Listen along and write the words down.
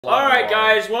Alright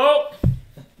guys, well,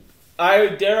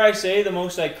 dare I say the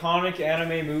most iconic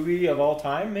anime movie of all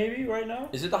time, maybe, right now?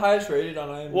 Is it the highest rated on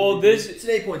IMDb? Well, this... It's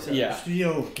an 8.7. Yeah.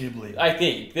 Studio Ghibli. I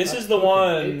think. This is the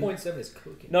one... 8.7 is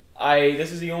cooking. No,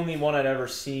 this is the only one I'd ever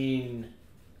seen,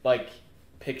 like,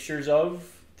 pictures of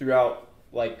throughout,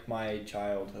 like, my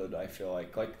childhood, I feel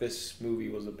like. Like, this movie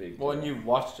was a big deal. Well, and you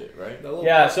watched it, right?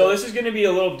 Yeah, so this is going to be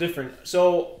a little different.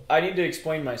 So, I need to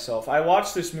explain myself. I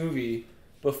watched this movie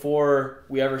before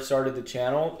we ever started the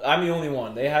channel. I'm the only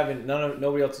one. They haven't,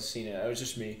 nobody else has seen it. It was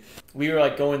just me. We were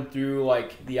like going through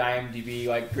like the IMDb,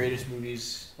 like greatest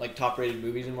movies, like top rated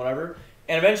movies and whatever.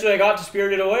 And eventually I got to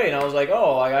Spirited Away and I was like,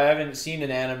 oh, I haven't seen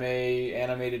an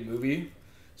animated movie.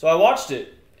 So I watched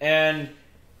it. And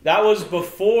that was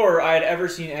before I had ever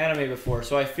seen anime before.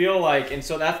 So I feel like, and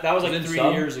so that was like 3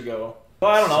 years ago. So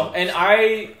I don't know. And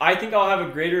I think I'll have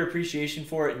a greater appreciation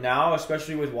for it now,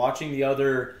 especially with watching the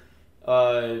other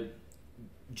Ghibli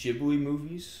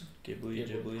movies.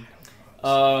 Ghibli.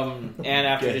 And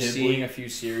after just seeing a few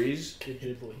series.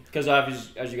 Because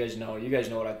as you guys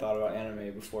know what I thought about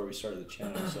anime before we started the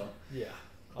channel. So yeah,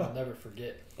 I'll never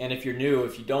forget. And if you're new,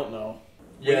 if you don't know,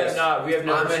 yes, we have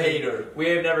never I'm a hater. We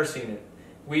have never seen it.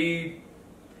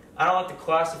 I don't like to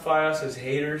classify us as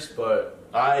haters, but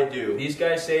I do. These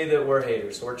guys say that we're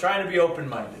haters, so we're trying to be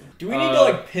open-minded. Do we need to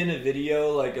like pin a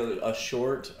video, like a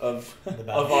short of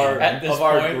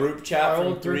our group chat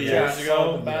from 3 years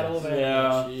ago? The Battle of Anime.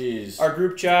 Yeah. Jeez. Our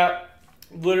group chat,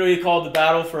 literally called the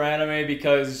Battle for Anime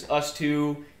because us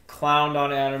two clowned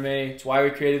on anime. It's why we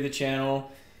created the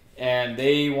channel, and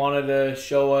they wanted to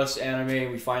show us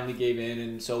anime. We finally gave in,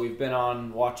 and so we've been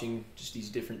on watching just these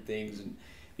different things and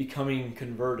becoming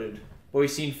converted. But we've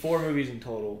seen 4 movies in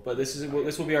total. But this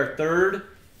will be our 3rd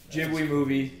Ghibli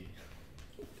movie.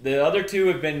 The other 2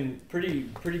 have been pretty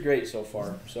great so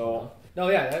far. So no,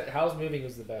 yeah, Howl's Moving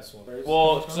was the best one.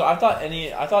 Well, so I thought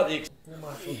the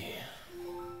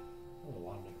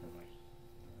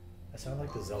That sounds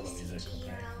like the Zelda music.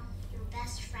 Chihiro, your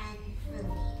best friend, Ruby.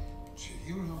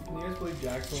 Chihiro, Can you guys play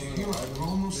Jackson? Chihiro, we're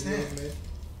almost there.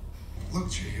 Look,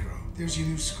 Chihiro, there's your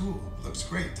new school. Looks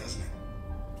great, doesn't it?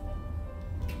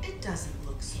 It doesn't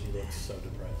look so She looks so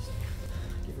depressed.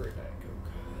 Give her a Diet Coke.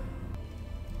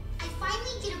 I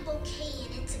finally get a bouquet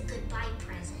and it's a goodbye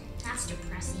present. That's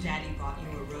depressing. Daddy bought you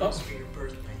a rose for your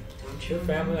birthday, don't you? Your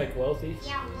family like wealthy?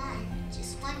 Yeah, one.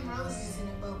 Just one rose is in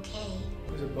a bouquet.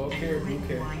 Is it bouquet or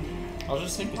bouquet? I was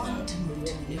just thinking that. To move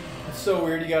to New It's so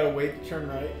weird. You gotta wait to turn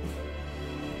right.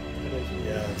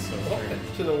 Yeah, it's so weird.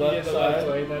 To the left side.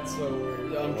 Way, that's so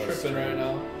weird. I'm Oh, tripping right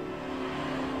now.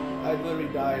 I literally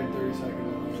died in 30 seconds.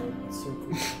 It's so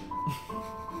cool.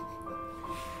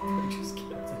 Just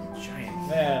kidding. It's like a giant.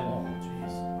 Man. Oh,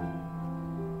 jeez.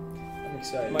 I'm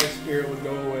excited. My spirit would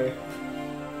go away.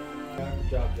 Good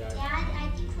job, Jack. Dad, I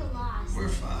think we're lost. We're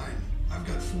fine. I've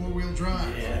got 4-wheel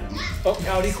drive. Yeah. Oh,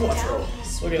 Audi Quattro.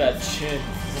 Look at that chin.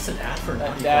 Is this an ad for That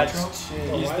Audi dad's Quattro?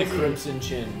 chin. He's the crimson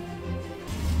chin.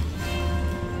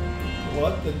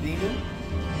 What? The demon?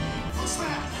 What's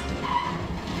that?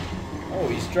 Oh,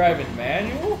 he's driving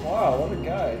manual? Wow, what a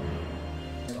guy.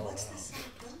 What's this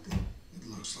building? It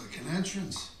looks like an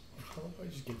entrance. I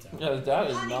just get that. Yeah, that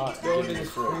is Honey, not get back good. in the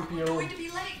car. creepy We're old- going to be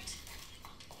late.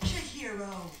 Chihiro,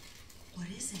 what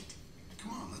is it?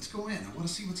 Come on, let's go in. I want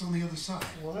to see what's on the other side.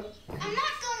 What? I'm not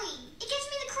going. It gives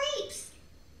me the creeps.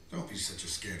 Don't be such a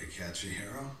scaredy cat,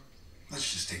 Chihiro.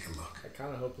 Let's just take a look. I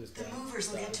kind of hope this The guy movers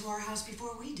will get dies. to our house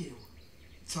before we do.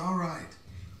 It's all right.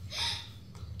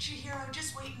 Chihiro,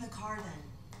 just wait in the car then.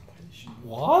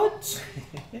 What?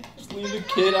 Just leave the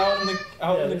kid out in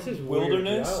the This is wilderness.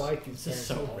 Weird, dude. I like these This is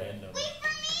things. so random. Wait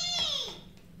for me!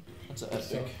 That's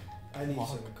epic. I need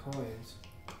some coins.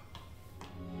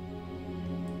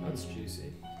 That's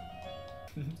juicy.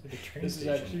 Like a train This is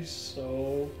station. actually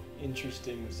so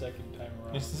interesting the second time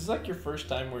around. This is like your first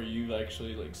time where you've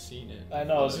actually like seen it. I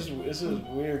know, this is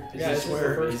weird. Yeah, Is this this is where,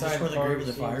 the first is this time where the Grave of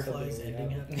the Carver's seen Fireflies something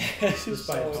ending like happened? This is Just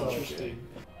by so itself. interesting.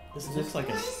 This looks like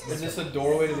a. Is this a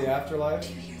doorway to the afterlife?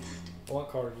 Do you hear that? I want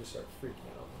Carter to just start freaking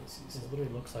out when he sees This something.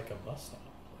 literally looks like a bus stop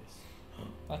place.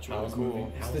 That's really Howl's cool.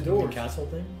 Moving, Howl's the Moving doors. Castle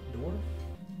thing? Door?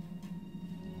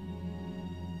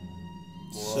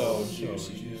 So So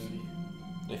juicy. juicy.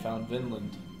 They found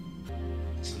Vinland.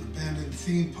 It's an abandoned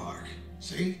theme park.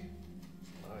 See?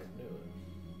 I knew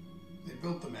it. They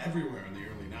built them everywhere in the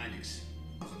early 90s.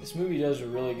 This movie does a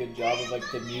really good job of like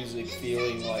the music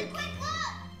feeling like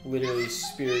literally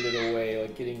spirited away,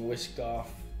 like getting whisked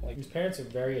off. Like His parents are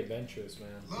very adventurous, man.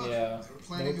 Look, Yeah. they were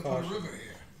planning No to put a caution. river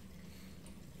here.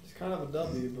 It's kind of a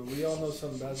W, but we all know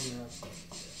something bad's gonna happen.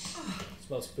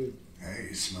 Smells food. Hey,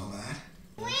 you smell that?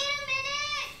 Wait a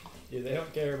minute! Yeah, they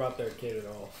don't care about their kid at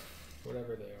all.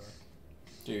 Whatever they are.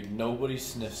 Dude, nobody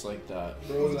sniffs like that.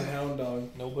 Bro's a hound dog.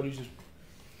 Nobody just.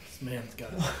 This man's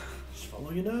got just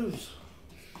follow your nose.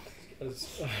 Okay.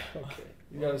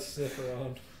 You gotta sniff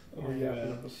around. Oh, yeah.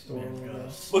 Up a storm.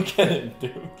 Look at him,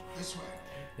 dude. This way.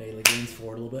 Yeah, he like leans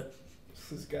forward a little bit.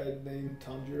 This guy named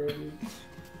Tanjiro, dude.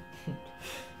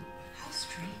 How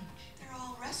strange. They're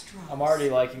all restaurants. I'm already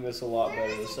liking this a lot Where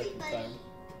better the is second everybody?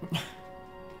 time.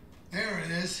 There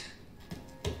it is.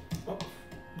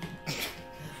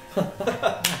 Hey,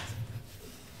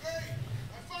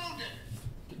 I found it.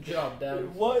 Good job,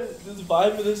 Dad. What? This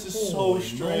vibe of this is so Holy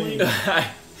strange. moly.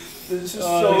 This is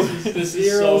Oh, so. this is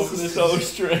zero. so- This is so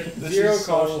strange. This Zero is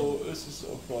so, caution. This is so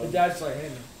The fun. dad's like, hey,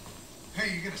 man,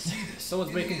 Hey, you gotta see this. someone's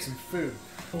In making here. some food.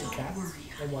 Don't cats. worry.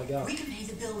 Oh my god. We can pay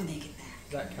the bill when they get back.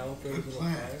 Is that Calico's Good little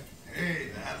plan. fire? Hey,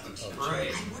 that looks Oh,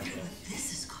 great. I wonder what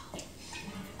this is called.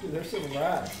 Dude, there's some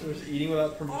rats. There's eating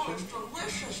without Oh, permission. it's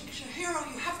delicious. Chihiro,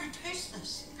 you have to taste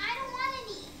this. I don't want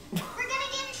any. We're gonna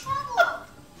get in trouble.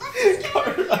 Let's just get out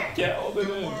of I here. can't hold it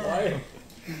in. Why?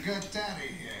 You've got Daddy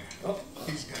here. Oh.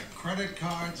 He's got credit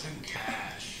cards and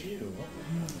cash. Ew.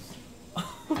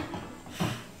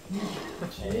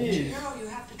 Jeez. Chihiro, you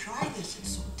have to try this. It's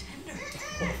so tender.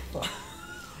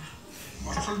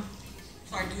 Mustard?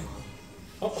 Thank you.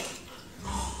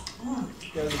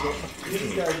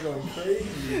 These guys are going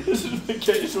crazy. This is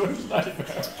Vacation's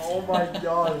nightmare. Oh my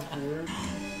god, dude.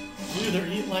 Dude, they're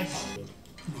eating like.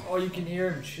 Oh, you can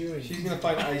hear him chewing. She's gonna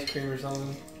find ice cream or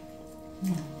something.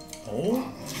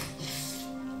 Oh.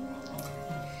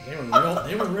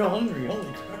 They were real hungry.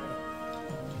 Holy crap.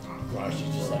 Wow,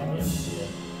 she's just like, yeah.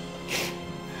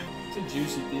 It's a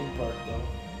juicy theme park, though.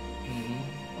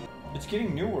 It's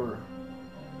getting newer.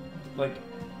 Like,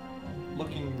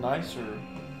 looking nicer.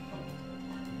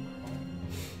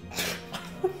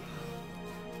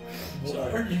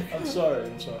 Sorry. I'm sorry.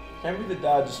 I'm sorry. Can't be the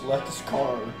dad just left his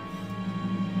car.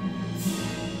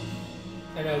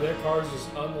 I know, their car's just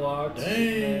unlocked.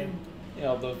 Dang. You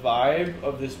know, the vibe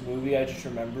of this movie, I just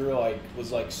remember, like,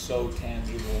 was, like, so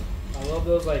tangible. I love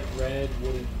those, like, red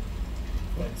wooden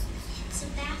fences. It's a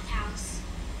bathhouse.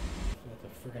 Let the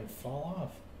freaking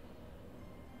fall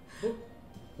off.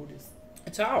 What is?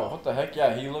 It's Hal. What the heck?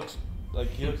 Yeah, he looks like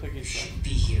he's. Shouldn't be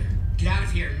here. Get out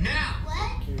of here now!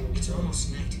 What? It's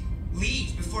almost night.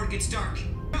 Leave before it gets dark.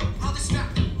 No, all this stuff.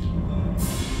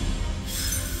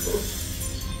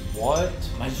 What?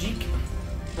 Magic?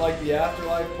 Like the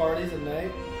afterlife parties at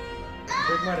night.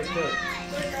 Big might have cooked.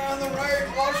 That guy on the right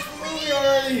watched the movie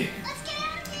already. Let's get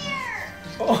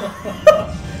out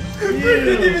of here. We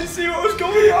didn't even see what was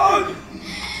going on.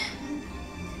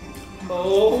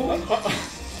 Oh.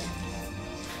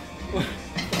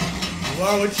 You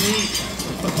are what you eat.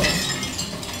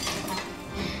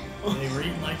 They were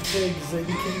eating like pigs. They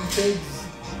became pigs.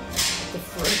 What the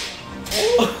frick?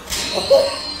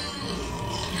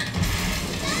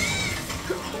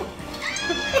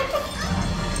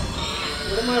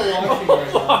 What am I watching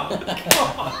right now?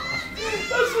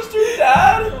 That's just your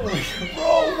dad?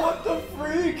 Bro, what the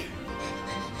freak?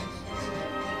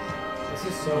 This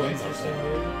is so interesting,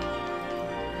 dude.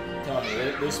 Tell me,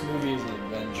 this movie is an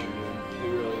adventure, dude. It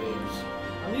really is.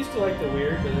 I'm used to like the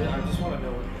weird, but I just want to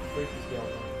know what the freak is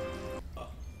going on.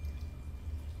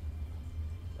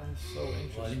 That's so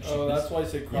interesting. Oh, that's why I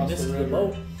said cross This the is the river.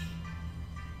 boat.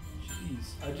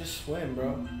 Jeez, I just swim,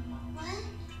 bro. What?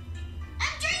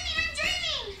 I'm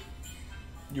dreaming.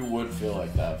 You would feel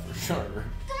like that for sure. Come on,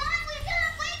 wake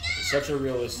up, wake up. Such a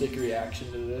realistic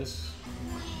reaction to this.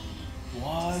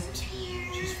 What?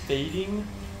 She's fading?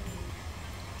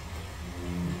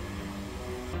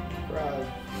 Proud.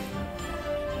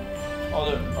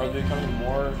 Oh, are they becoming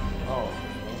more? Oh.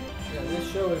 Yeah, this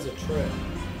show is a trip.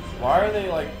 Why are they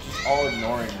like just all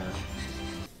ignoring her?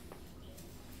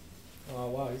 Oh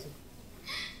wow, he's a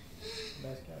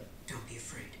nice guy. Don't be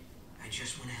afraid. I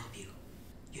just want to help you.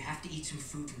 You have to eat some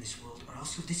food from this world or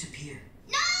else you'll disappear.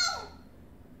 No!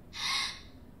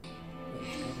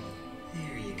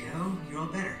 There you go. You're all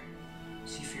better.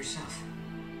 See for yourself.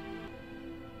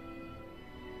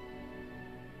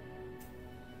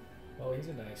 Oh, he's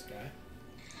a nice guy.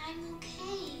 I'm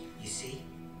okay. You see?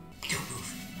 Don't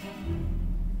move.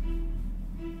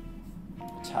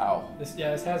 It's how? This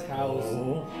has Hal's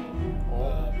Oh.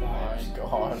 Oh my vibes.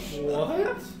 gosh.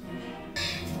 What?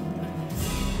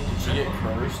 Did she get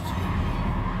cursed?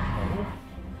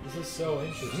 This is so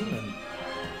interesting. Human.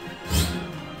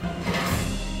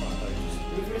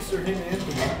 Who's Mr. Him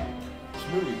Anthony? This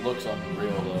movie looks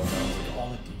unreal though. Like all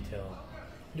the detail.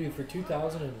 Dude, for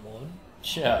 2001?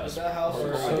 Yeah. Is that house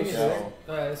or or so so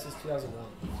so. this is 2001.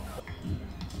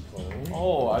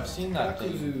 Oh, I've seen that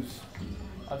thing. Kakuzu's.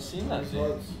 I've seen that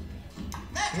thing.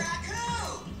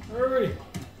 Macaco! Hurry!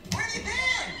 Where you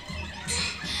been?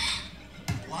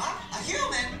 What? A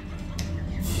human?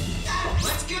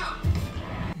 Let's go!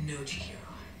 No, Chihiro.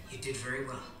 You did very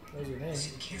well. What's your name?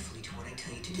 Listen carefully to what I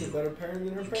tell you to She's a do. better parent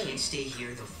than her You can't parents. stay here,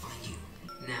 they'll find you.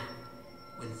 Now,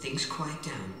 when things quiet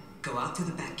down, go out through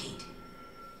the back gate.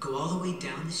 Go all the way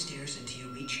down the stairs until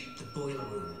you reach the boiler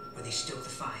room where they stoke the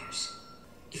fires.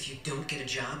 If you don't get a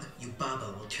job,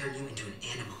 Yubaba will turn you into an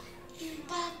animal.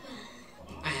 Baba.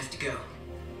 I have to go.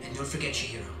 And don't forget,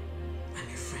 Chihiro. I'm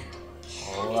your friend.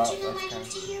 How did you know my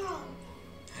name's Chihiro?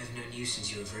 I've known you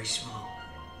since you were very small.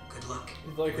 Good luck.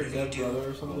 He's like her Whatever you dead do, brother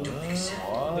or something. don't make a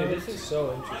sound. What? Dude, this is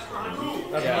so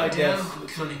interesting. That's Yeah. my Down, guess.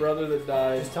 It's coming. his brother that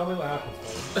died. Just tell me what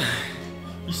happens, buddy.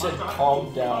 You said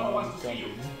calm down,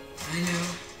 Gundam. I know.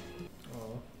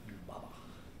 Oh.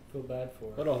 Feel bad for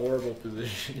What her. a horrible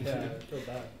position. Yeah, I feel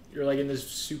bad. You're like in this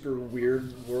super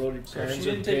weird world. Your So if parents she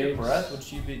are didn't take a pigs. breath, would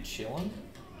she be chilling?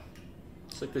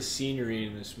 It's like the scenery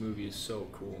in this movie is so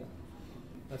cool.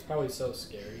 That's probably so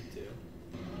scary too.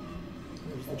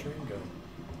 Where's the train go?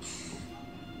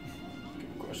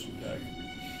 Good question, Jack.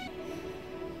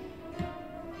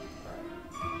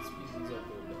 Alright. Speed these up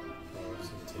a little bit. Oh, it's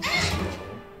gonna take a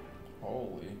while.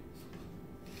 Holy.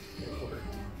 It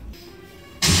worked.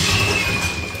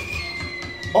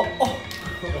 Oh, oh.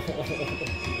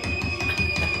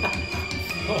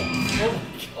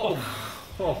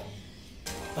 Oh,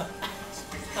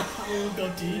 Oh,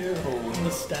 got deep. In the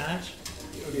stash.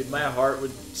 dude, my heart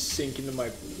would sink into my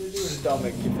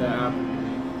stomach if that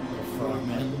happened. Little frog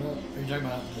man. Are you talking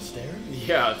about the stairs?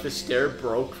 Yeah, if the stair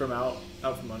broke from out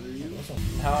from under you.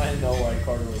 Now I know why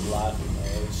Carter was laughing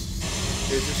though.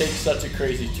 It just takes such a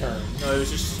crazy turn. No, it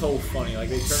was just so funny. Like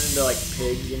they turned into like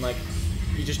pigs and like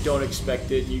you just don't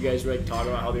expect it. And you guys were like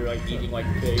talking about how they were like eating like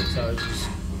pigs. So it was just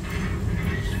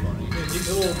funny. Dude, these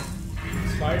little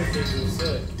spider things are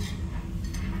sick.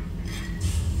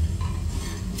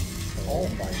 Oh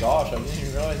my gosh, I didn't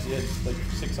even realize he had like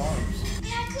 6 arms.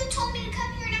 Haku told me to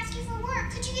come here and ask you for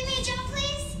work. Could you give me a job,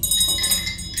 please?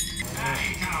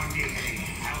 I don't need any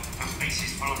help. The place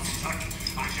is full of soot.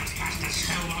 I just cast a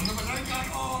spell on them and I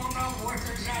got all the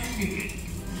workers I need.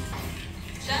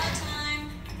 Shadow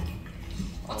time.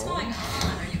 What's going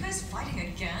on? Are you guys fighting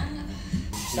again?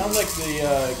 Sounds like the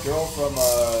girl from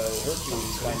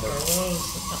Hercules, kind of.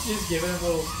 She's giving him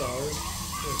little stars.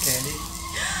 Little candy.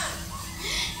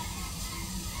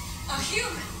 A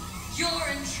human. You're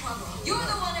in trouble. You're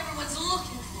the one everyone's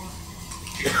looking for.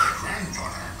 It's my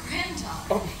granddaughter.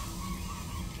 Granddaughter.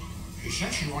 She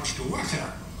said she wants to work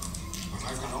here. But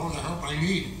I've got all the help I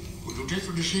need. Would you take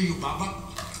her to see you, Baba?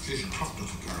 She's a tough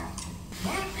little girl.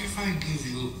 What if I give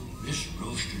you this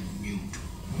roasted newt?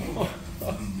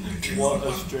 What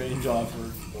a strange offer.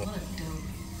 What a dope.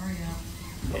 Hurry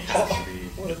up. It has to be.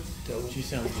 What a dope. She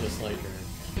sounds just like her.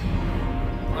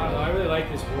 I don't know, I really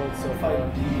like this world so far. I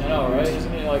know, right?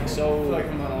 Isn't it like I so... feel like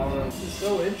I'm on all this. This is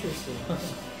so interesting.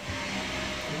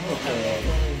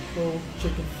 Little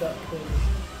chicken duck thing.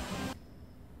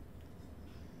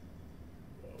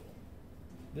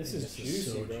 This is This is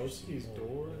juicy, so bro. juicy. These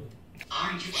doors.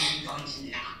 Aren't you even going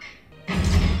to knock?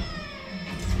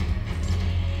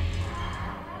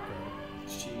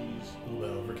 Jeez. A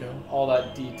little bit overkill. All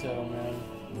that detail, man.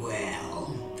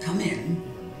 Well, come in.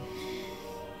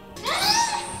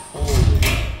 Holy,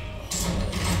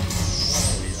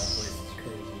 that place is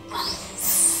crazy.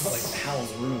 It's like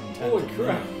Hal's room. Holy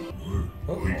crap.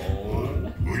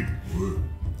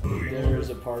 There is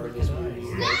a part of this movie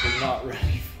you guys are not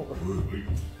ready for.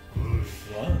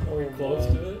 What? Are we close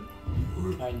to it?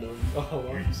 Kind of. Oh,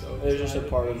 I'm so There's just a excited.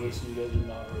 part of this you guys are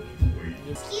not ready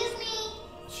for. Excuse me.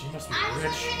 She must be I was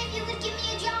rich. wondering if you could give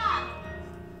me a job.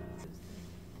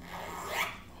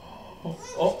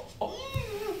 Oh, oh.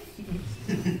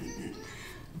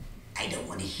 I don't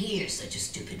want to hear such a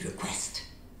stupid request.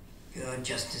 You're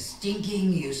just a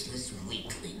stinking, useless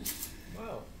weakling.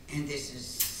 Wow. And this is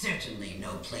certainly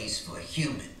no place for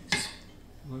humans.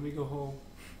 Let me go home.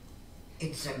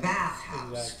 It's a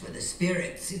bathhouse Exactly. for the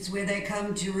spirits. It's where they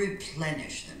come to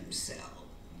replenish themselves.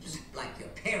 Like your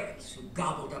parents who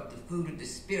gobbled up the food of the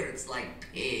spirits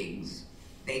like pigs.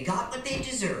 They got what they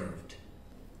deserved.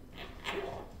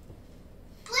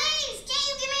 Please, can't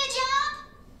you give me a job?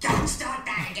 Don't start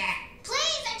that again.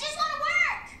 Please, I just want to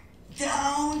work.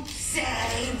 Don't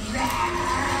say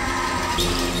that.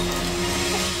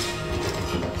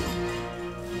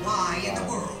 Why in the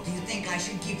world do you think I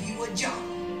should give you a job?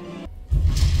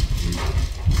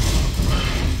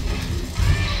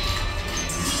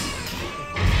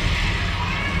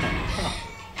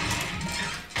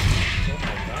 Oh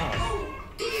my god.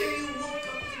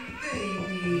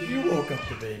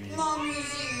 maybe.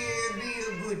 Mommy's here. Be a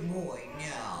good boy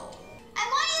now. I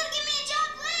want you to give me a job,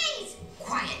 please.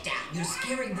 Quiet down. You're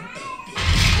scaring the baby.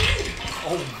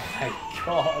 Oh my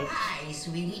god. Hi,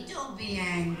 sweetie. Don't be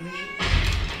angry.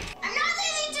 I'm not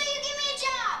leaving until you give me a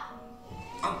job.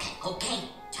 Okay, okay.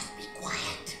 Just be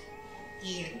quiet.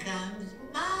 Here comes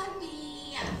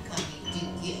Mommy. I'm coming to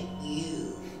get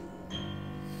you.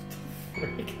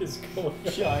 Frick is going on?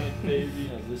 Giant baby.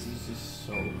 Yeah, this is just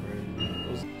so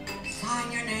crazy.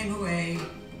 Sign your name away,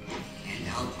 and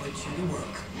I'll put you to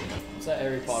work. What's that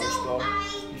Harry Potter So, spell? do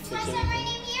I sign my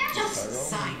name here? Just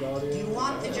sign. Do you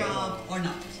want the job or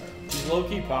not? He's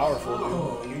low-key powerful, dude.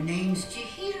 Oh, your name's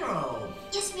Chihiro.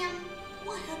 Yes, ma'am.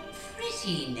 What a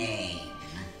pretty name.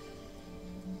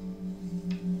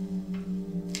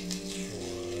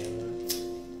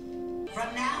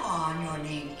 From now on, your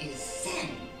name is Sen.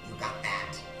 You got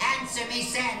that? Answer me,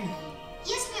 Sen.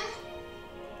 Yes, ma'am.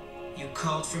 You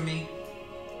called for me?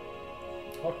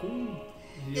 Haku.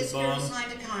 This girl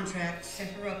signed a contract, set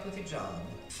her up with a job.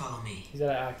 Follow me. He's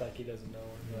gotta act like he doesn't know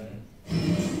him,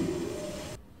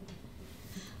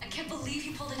 I can't believe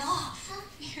you pulled it off.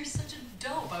 You're such a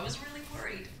dope. I was really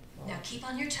worried. Now keep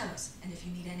on your toes, and if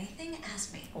you need anything,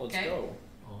 ask me. Let's Okay? go.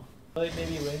 Like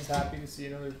maybe Lynn's happy to see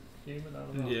another human. I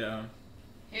don't know. Yeah.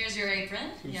 Here's your apron.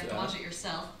 Who's You have to that? wash it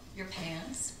yourself. Your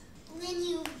pants. Lynn,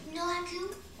 you know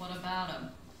Haku? What about him?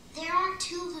 There aren't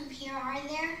two of them here, are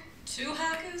there? 2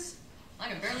 Hakus? I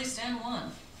can barely stand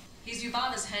one. He's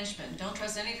Yubaba's henchman. Don't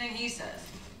trust anything he says.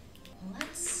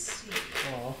 Let's see.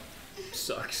 Aw.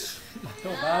 Sucks. I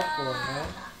feel bad for him, man.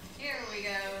 Here we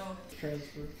go.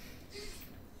 Transfer.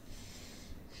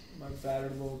 My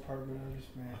battered little apartment, I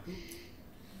just man.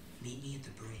 Meet me at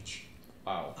the bridge.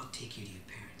 Wow. I'll take you to your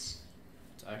parents.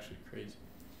 It's actually crazy.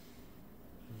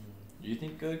 Do you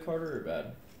think good, Carter, or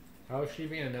bad? How is she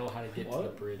gonna know how to get to the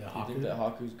bridge? Do you think that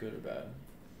Haku's good or bad?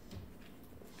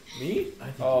 Me? I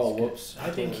think Oh, he's good. whoops. I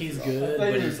think he's I good, thought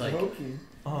you but were he's like. joking.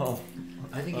 Oh.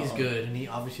 I think he's good, and he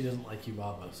obviously doesn't like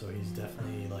Yubaba, so he's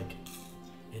definitely like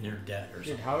in her debt or Dude,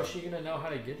 something. how is she gonna know how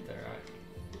to get there?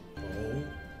 Oh,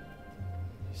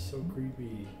 he's so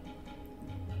creepy.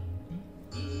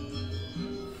 Did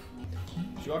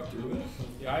you walk through it?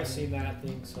 Yeah, I've seen that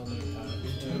thing so many times.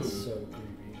 It's so creepy.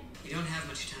 We don't have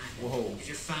much time. Whoa. If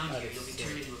you're found That here, is you'll be sick.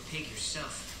 turned into a pig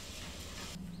yourself.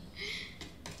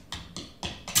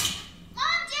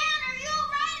 Mom, Dad, are you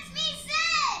alright? It's me,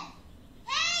 Sid!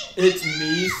 Hey! It's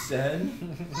me, Sen.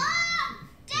 Mom!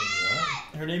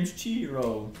 Dad! Her name's Chihiro. Don't you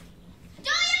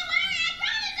worry, I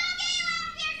promise I'll get you out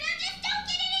of here, dude! Just don't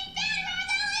get any better or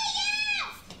they'll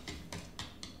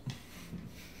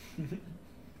eat you!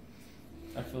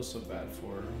 I feel so bad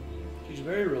for her. She's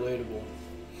very relatable.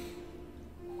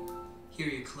 Here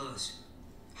are your clothes.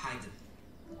 Hide them.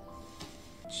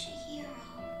 Chihiro.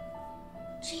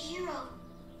 Chihiro.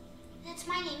 That's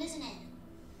my name, isn't it?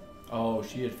 Oh,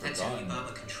 she had That's how forgotten.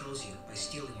 Yubaba controls you, by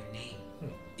stealing your name.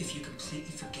 If you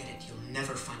completely forget it, you'll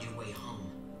never find your way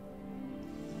home.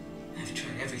 I've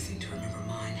tried everything to remember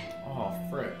mine. Oh,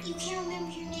 frick. You can't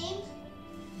remember your name?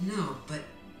 No, but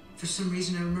for some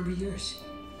reason I remember yours.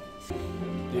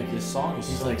 Dude, his song is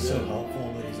He's so like good. so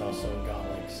helpful, but he's also got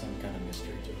like some kind of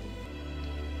mystery to him.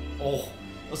 Oh,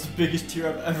 that's the biggest tear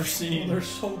I've ever seen. They're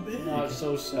so big. Oh, it's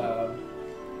so sad.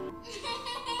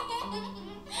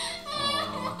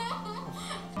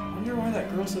 I wonder why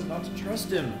that girl says not to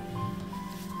trust him. I'm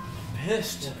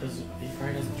pissed. Because he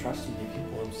probably doesn't trust too many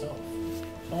people himself.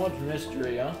 So much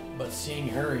mystery, huh? But seeing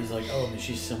her, he's like, oh, is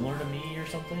she similar to me or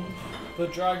something? The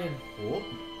dragon. Whoop.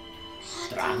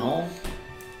 Dragon.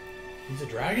 He's a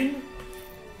dragon?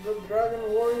 The dragon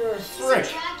warrior. He's a Frick.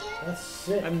 dragon? That's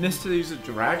sick. I missed that he's a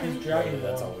dragon. Dragon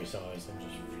That's Ball. all we saw is him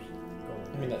just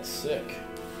going. I mean, that's sick.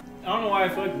 I don't know why I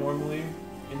feel like normally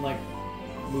in like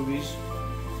movies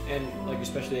and like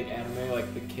especially like anime,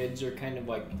 like the kids are kind of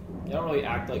like they don't really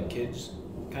act like kids.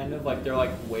 Kind of like they're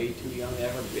like way too young. They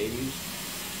have babies.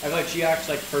 I feel like she acts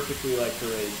like perfectly like her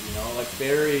age, you know, like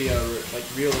very like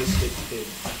realistic kid.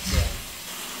 Yeah.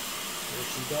 Where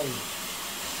she goes?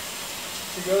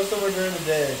 She goes somewhere during the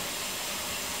day.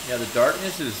 Yeah, the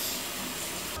darkness is.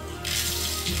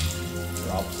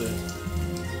 Drops it.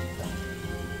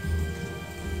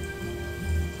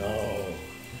 No.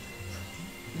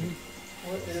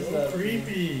 What is So that?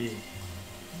 creepy.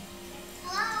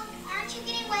 Hello? Aren't you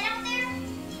getting wet out there?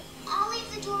 I'll leave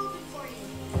the door open for you.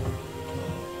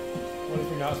 What if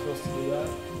you're not supposed to do that?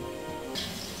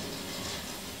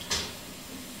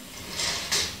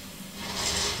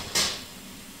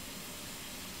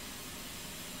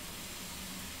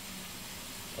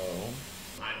 Oh.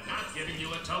 I'm not giving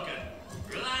you a token.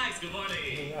 Relax, good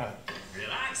morning. Yeah.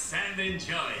 Relax and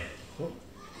enjoy it.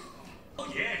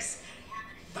 Oh, yes.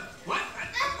 What?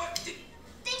 Thank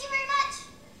you very much.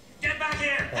 Get back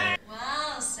here! Hey!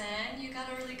 Wow, Sen, you got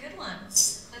a really good one.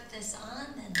 Put this on,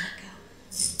 then let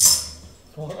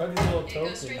go. What are these little It goes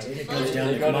tokens? straight to It the goes faucet. down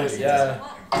It to goes, the yeah,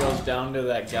 water. it goes down to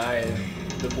that guy,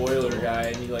 the boiler guy,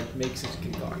 and he like makes his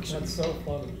concoction. That's so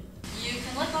funny. You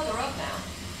can let go of the rope now.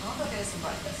 I'll go get us some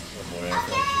breakfast. Oh boy, I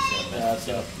feel like she's gonna That's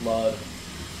mess a flood.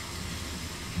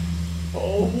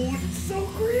 Oh, it's so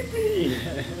creepy.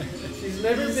 She's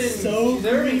never been So she's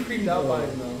never been creeped out by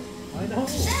him though. I know.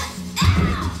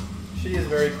 She is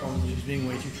very clumsy. She's being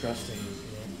way too trusting. You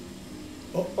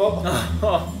Oh,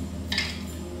 oh.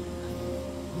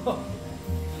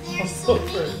 They're So so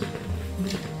pretty.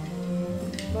 pretty.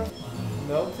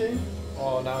 Melting?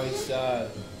 Oh, now he's sad.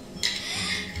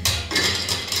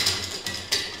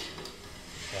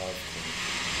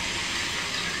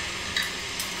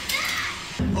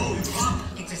 Oh,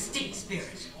 Pop! It's a stink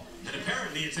spirit. And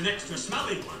apparently it's an extra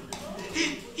smelly one.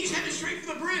 He's headed straight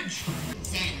for the bridge.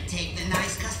 Then take the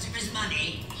nice customer's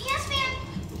money. Yes, ma'am.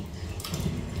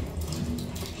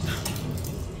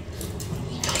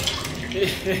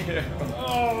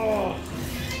 Oh.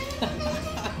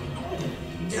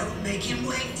 Don't make him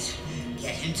wait.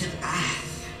 Get him to the bath.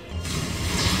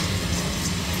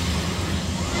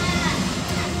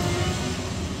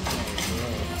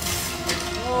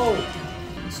 Oh,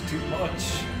 it's too much.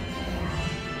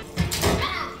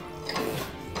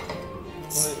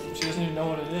 What? She doesn't even know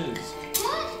what it is.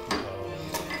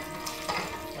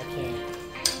 I can't.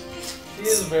 She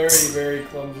is very, very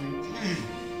clumsy.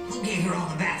 Who gave her all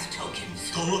the bath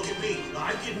tokens? Don't look at me.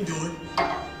 I didn't do it.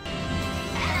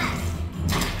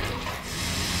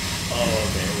 Oh,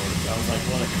 okay, it worked. I was like,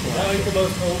 what a That classic. like the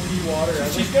most OP water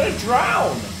ever. She's gonna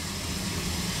drown.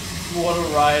 What a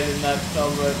ride in that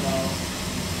tub right now.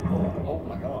 Oh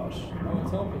my gosh. Oh,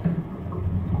 it's helping.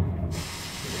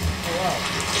 Oh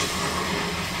wow.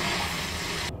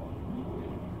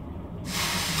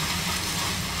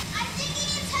 I think he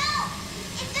needs help.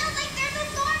 It feels like there's a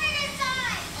thorn in his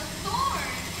side. A thorn?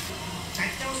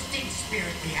 That's no stink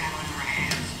spirit we have on our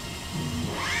hands.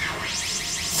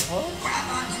 Grab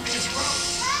onto this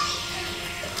rope.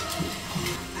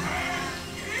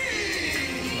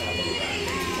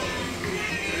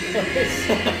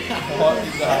 What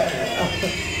is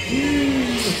that?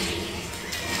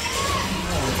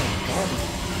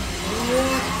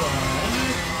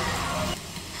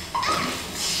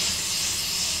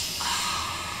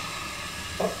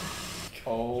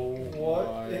 Oh, What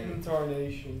my. in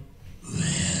tarnation?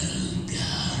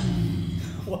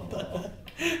 What the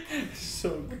heck? So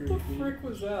What the creepy. frick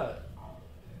was that?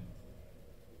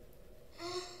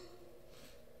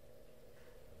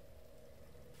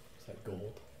 Is that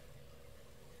gold?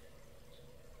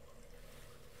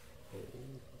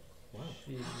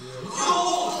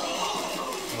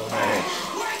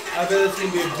 I bet it's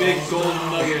gonna be a big golden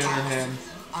nugget in her hand.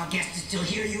 Our guest is still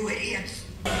here, you idiots.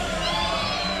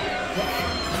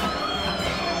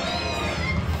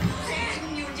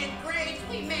 Zen, you did great.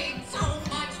 We made so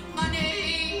much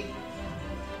money.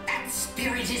 That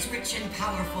spirit is rich and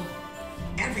powerful.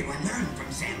 Everyone learned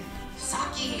from Zen.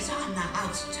 Saki's on the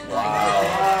house tonight.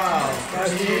 Wow.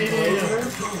 That's Gold even later.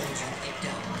 picked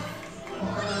up.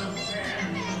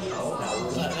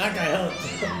 That guy helped.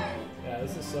 Yeah,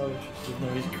 this is so interesting. No,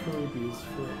 he's creepy as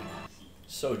frick.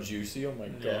 So juicy. Oh my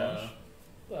Yeah. gosh.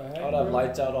 What the heck, I'd have bro?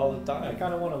 lights out all the I time.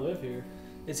 kind of want to live here.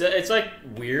 It's like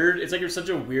weird. It's like such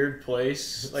a weird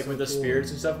place, like so with the cool.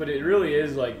 spirits and stuff. But it really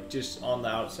is like just on the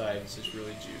outside. It's just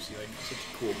really juicy. Like such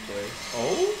a cool place.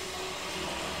 Oh?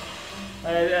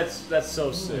 That's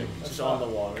so sick. That's Just on not-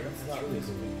 the water. That's not really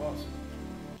something possible.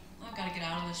 I've got to get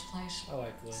out of this place. I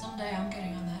like this. Someday I'm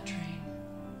getting on that train.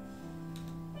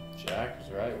 Jack was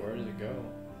right. Where did it go?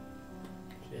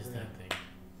 Is that thing?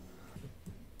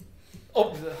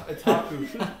 Oh, it's Haku.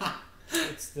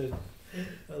 It's the.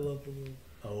 I love the little.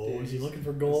 Oh, Dude, is he looking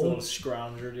for This little gold?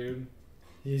 scrounger, dude.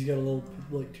 He's got a little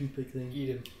like toothpick thing. Eat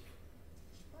him.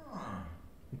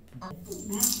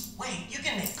 Wait, you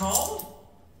can make gold?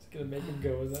 It's gonna make him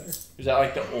go in there. Is that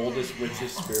like the oldest,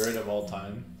 richest spirit of all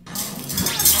time?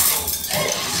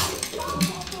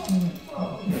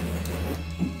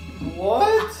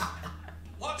 What?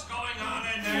 What's going on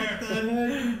in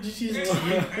there? Did you see his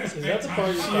teeth? Is that the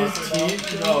part you See his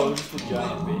teeth? No, just the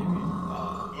giant baby.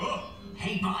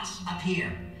 Hey, boss, up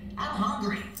here. I'm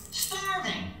hungry,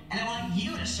 starving, and I want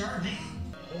you to serve me.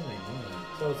 Oh my god.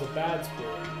 So it's a bad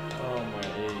spirit. Oh my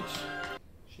age.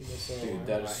 She was so. Dude,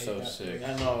 that is I hate so that sick. thing.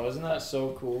 I know, isn't that so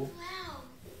cool? Wow,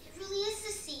 it really is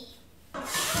the sea.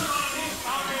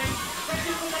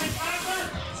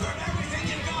 Serve everything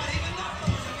you got, even knuckles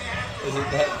if you have to. Is it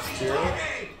that spirit?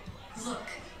 Look,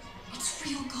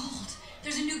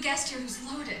 guest here who's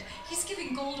loaded. He's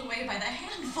giving gold away by the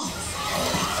handful.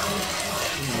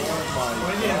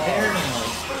 Why do you have hair now?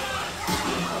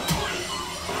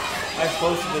 I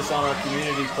posted this on our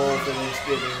community poll for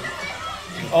Thanksgiving.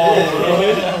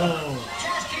 Oh,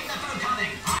 Just keep the food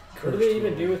coming. What do they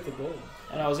even do with the gold?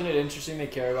 and isn't it interesting they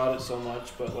care about it so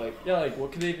much? But like, Yeah, like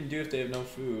what could they even do if they have no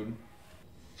food?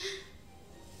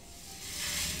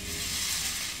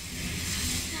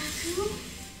 Naku?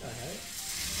 Alright.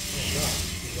 Oh god,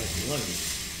 he's like lungy.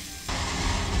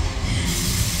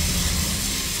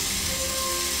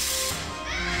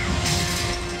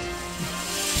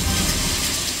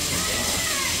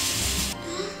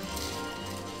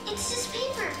 It's just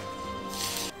paper.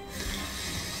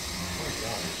 Oh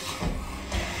god.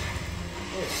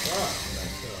 Oh god.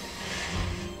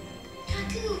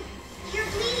 Naku, you're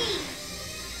bleeding.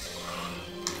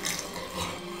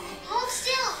 Hold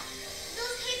still.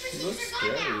 Those paper He things looks are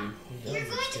gone scary. now. You're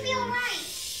going to be alright.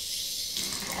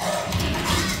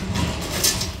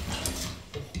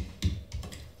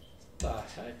 The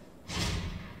heck?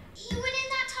 He went in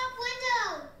that top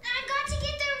window. And I've got to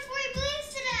get there before he bleeds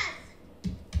to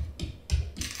death.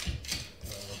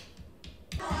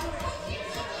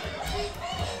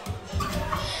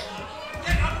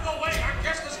 Get out of the way! Our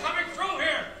guest is coming through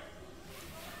here!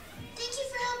 Thank you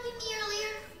for helping me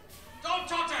earlier. Don't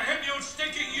talk to him, you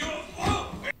stinking you!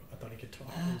 Oh! I thought he could talk.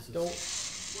 Don't.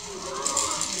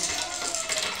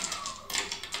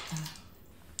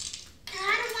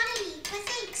 I don't want any, but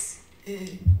thanks. I'm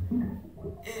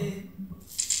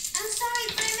sorry,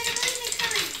 but I'm in a really big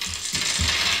hurry.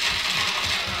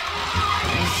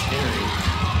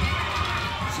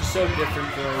 she's so different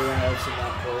from everyone else in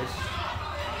that place.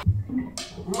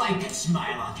 Wipe that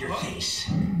smile off your face.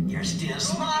 You're still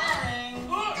smiling.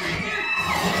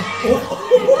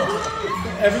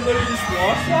 Everybody just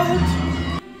watched that?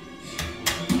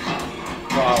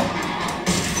 Wow.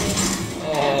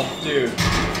 Oh, dude.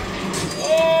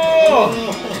 Oh!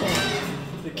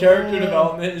 The character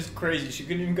development is crazy. She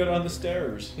couldn't even go down the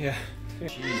stairs. Yeah.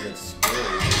 Jeez, that's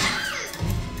scary.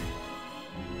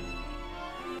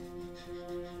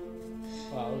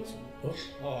 Wow, looks.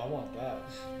 Oh, I want that.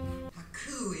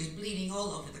 Haku is bleeding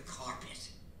all over the carpet.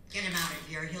 Get him out of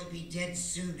here. He'll be dead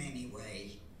soon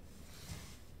anyway.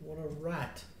 What a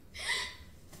rat.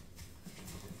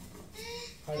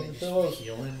 Hide in the Just pillows.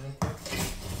 heal him real quick.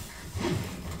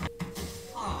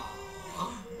 Aww.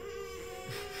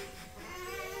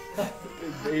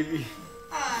 Big baby.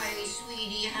 Hi,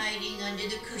 sweetie, hiding under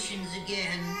the cushions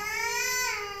again.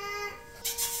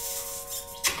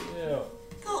 Ew.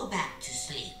 Go back to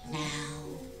sleep now.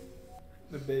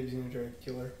 The baby's gonna try to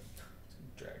kill her.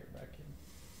 Drag her back in.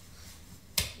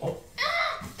 Ow,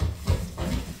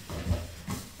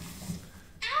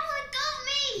 let go of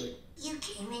me! You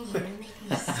came in here to make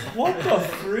me sick. What the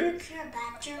frick? You're a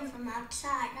bad germ from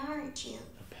outside, aren't you?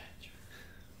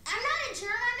 I'm not a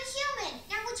germ, I'm a human.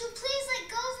 Now would you please let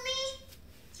go of me?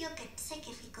 You'll get sick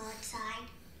if you go outside.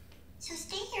 So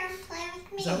stay here and play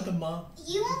with me. Is that what the mom?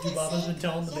 You won't get Baba's sick. been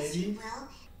telling the Yes, baby? you will.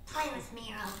 Play with me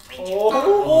or I'll break your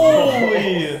Oh,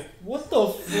 holy! What the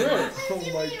frick? Oh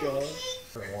my god.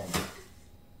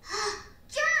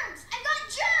 Germs! I've got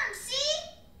germs, see?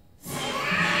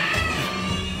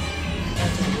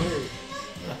 That's weird.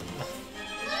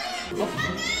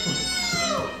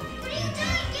 Haku! What are you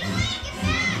doing? Get away! Get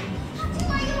back! Haku,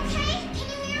 are you okay? Can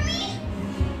you hear me?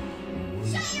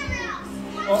 Shut your mouth!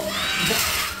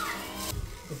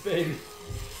 The baby.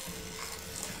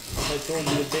 I told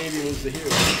you the baby was the hero.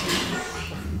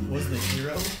 Was the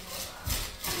hero?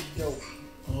 Yo.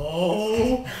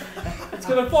 Oh! It's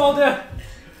gonna fall down.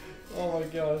 Oh my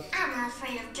gosh. I'm not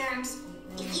afraid of germs.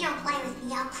 If you don't play with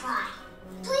me, I'll cry.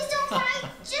 Please don't cry.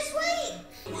 Just wait.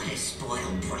 What a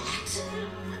spoiled brat.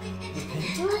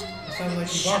 That sounds like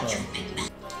Shut Baba. your big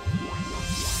mouth.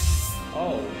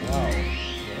 Oh wow.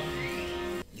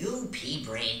 You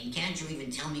pea-brain. Can't you even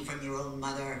tell me from your own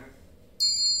mother?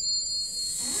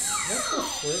 What the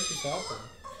frick is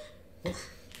happening?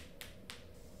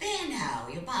 There now,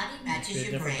 your body matches Be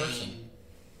a your brain. different person.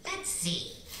 Let's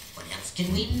see. What else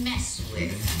can we mess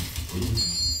with?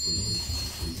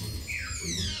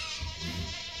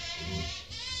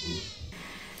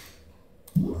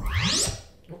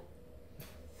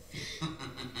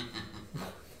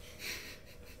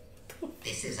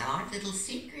 This is our little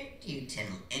secret. You tell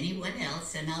anyone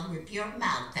else and I'll rip your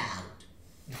mouth out.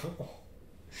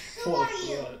 Who are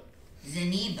you?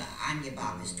 Zeniba, I'm your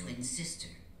Baba's twin sister.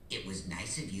 It was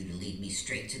nice of you to lead me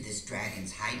straight to this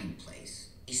dragon's hiding place.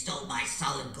 He stole my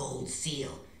solid gold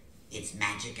seal. It's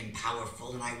magic and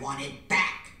powerful, and I want it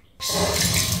back.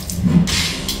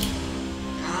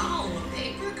 Oh, a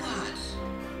paper cut.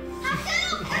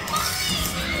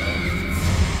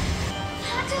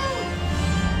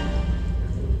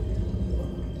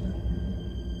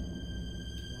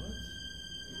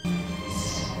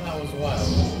 That was wild.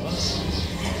 What?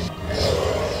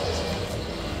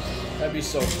 That'd be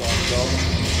so fun, though.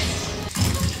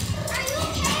 Are you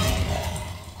okay?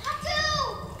 Haku!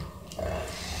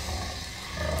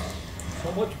 So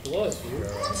much blood, dude.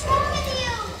 What's wrong with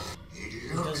you?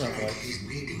 It looks like he's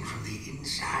bleeding from the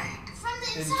inside. From the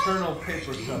inside? Internal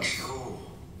paper Think cuts. so.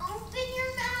 Open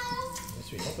your mouth. Yes,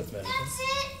 we help with medicine. That's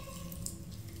it.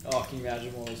 Oh, can you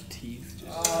imagine one of those teeth?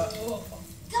 Just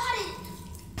Got it.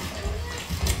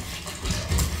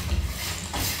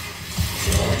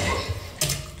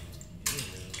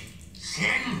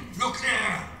 Sen, look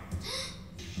there!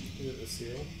 Is it the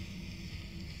seal?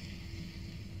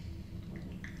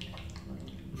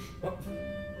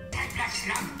 That black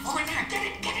slug! Over there! Get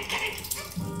it! Get it! Get it!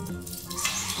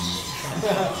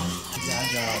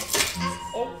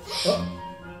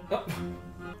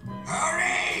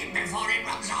 Hurry! Before it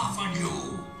rubs off on you!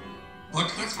 Put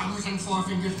the thumbs and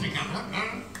forefingers together,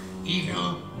 huh?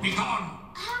 Evil, be gone!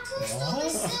 Haku stole the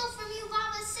seal from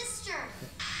Yubaba's sister.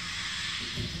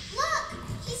 Look,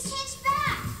 he's changed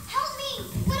back. Help me.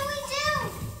 What do we do?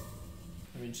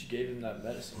 I mean, she gave him that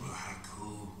medicine. Oh,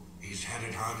 Haku, he's had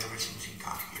it hard ever since he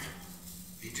got here.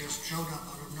 He just showed up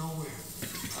out of nowhere,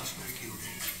 just like you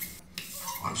did.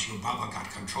 Once Yubaba got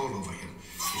control over him,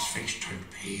 his face turned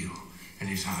pale and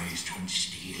his eyes turned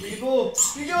steely. People,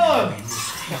 be gone!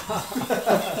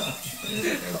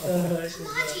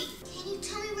 Maji, can you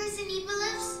tell me where Zeniba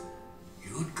lives?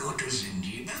 You'd go to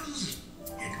Zendiba's?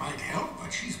 It might help,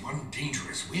 but she's one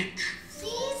dangerous witch.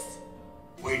 Please?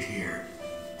 Wait here.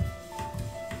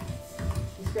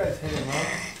 This guy's hitting, huh?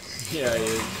 Yeah, he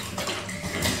is.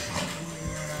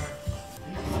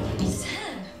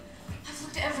 Zen, I've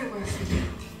looked everywhere for you.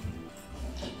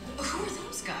 Who are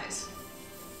those guys?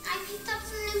 I picked up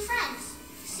some new friends.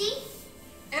 See?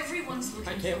 Everyone's looking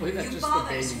I can't for believe you. that's just the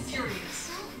Yubaba is baby. furious.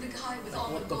 The guy with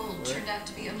all the gold turned out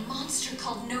to be a monster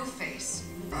called No Face.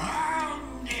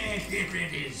 Here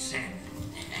it is, Sen.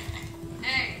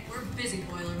 Hey, we're busy,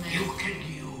 Boilerman. You can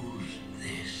use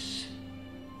this.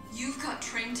 You've got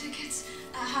train tickets?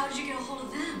 How did you get a hold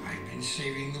of them? I've been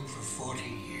saving them for 40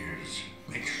 years.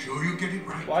 Make sure you get it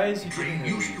right. Why is he The train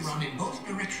giving her used to these? run in both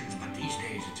directions, but these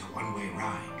days it's a one-way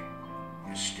ride.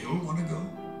 You still want to go?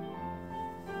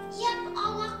 Yep,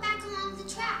 I'll walk back along the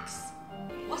tracks.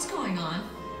 What's going on?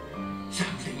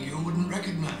 Something you wouldn't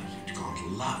recognize. It's called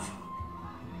love.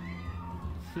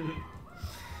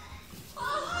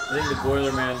 I think the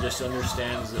Boiler Man just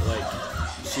understands that, like,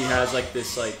 she has, like,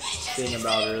 this, like, thing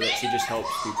about her that she just helps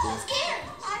people. I'm scared.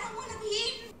 I don't want to be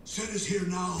eaten. Sen is here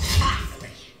now.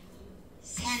 Finally.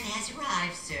 Sen has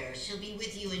arrived, sir. She'll be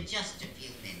with you in just a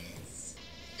few minutes.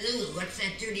 Ooh, what's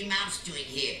that dirty mouse doing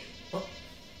here?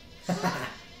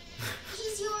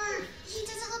 He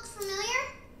doesn't look familiar?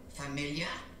 Familiar?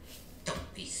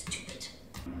 Don't be stupid.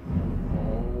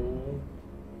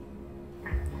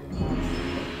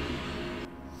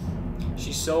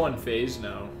 She's so unfazed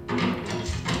now.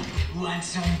 Want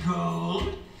some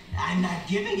gold? I'm not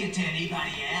giving it to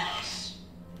anybody else.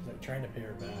 He's like trying to pay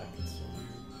her back.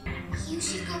 You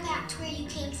should go back to where you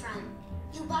came from.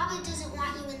 Yubaba doesn't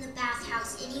want you in the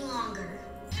bathhouse any longer.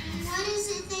 What is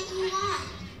it that you want?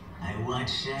 I want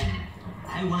Sen.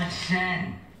 I want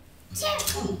Sen.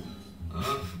 Tim!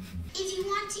 If you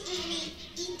want to eat me,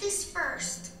 eat this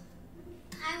first.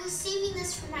 I was saving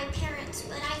this for my parents,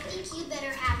 but I think you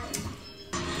better have it.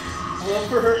 I love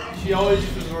her. She always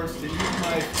resorts to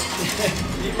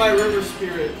eat my river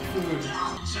spirit food.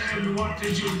 Sen, what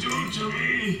did you do to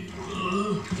me?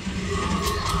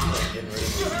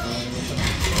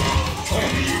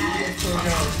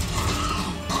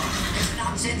 This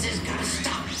nonsense has got to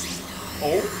stop. Oh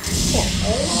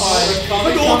my god.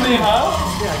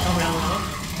 Yeah, come around.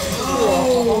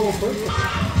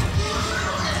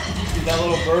 Dude, that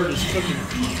little bird is cooking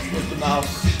with the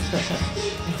mouse. He's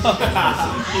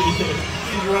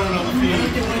running on the I field.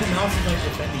 don't get why the mouse is like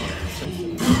defending her.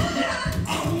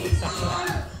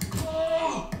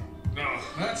 No,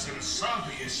 that's an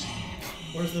esophagus.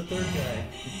 Where's the third guy?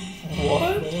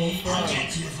 What? The little frog. I'll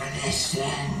get you for this,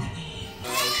 Sen.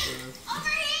 Over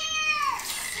here!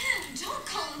 Zen, don't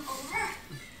call him over.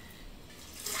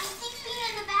 I think being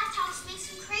in the bathhouse makes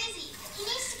him crazy. He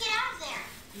needs to get out of there.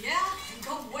 Yeah, and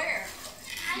go where?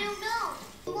 I don't know.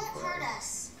 It won't hurt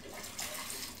us.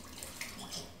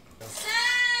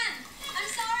 Zen! I'm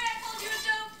sorry I called you a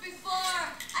dope before.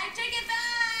 I take it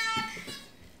back.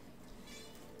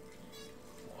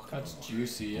 That's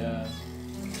juicy, yeah.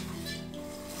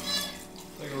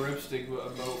 Like a ripstick with a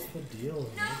boat. What's the deal?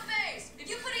 No Face! If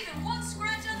you put even one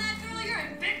scratch on that girl, you're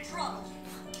in big trouble.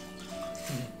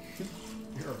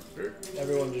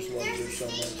 Everyone just loves her There's so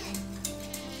the much. station.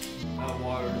 Hot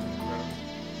water.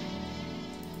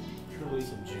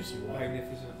 absolutely Some juicy water.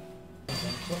 magnificent.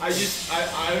 I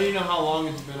don't even know how long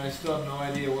it's been. I still have no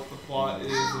idea what the plot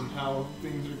is and how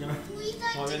things are gonna.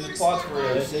 Well, I mean, the plot's for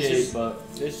an escape,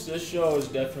 but This show is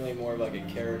definitely more like a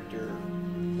character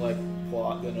like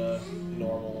plot than a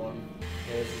normal one.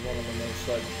 Yeah, this is one of the most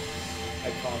like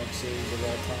iconic scenes of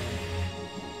all time.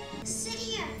 Sit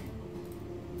here.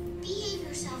 Behave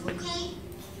yourself, okay?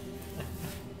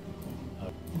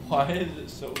 why is it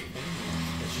so famous?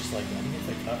 It's just like, I think it's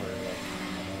a cover, like,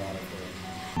 on a lot of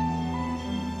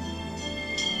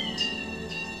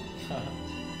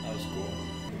That was cool.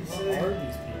 Who are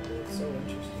these people? It's so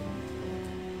interesting.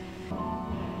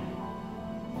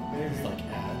 It's like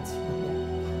ads.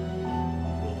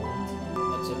 Billboards.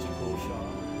 That's such a cool shot.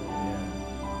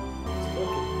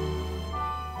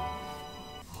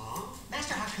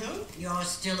 Master Haku, you're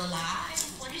still alive?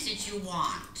 What is it you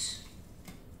want?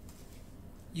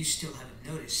 You still haven't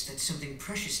noticed that something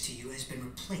precious to you has been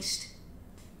replaced.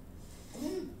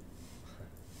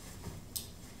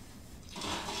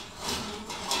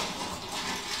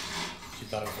 She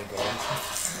thought it was a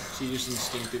gold. She just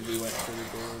instinctively went for the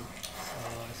gold.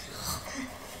 Oh, I see.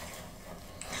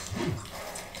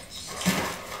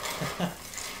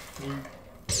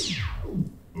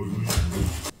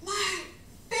 My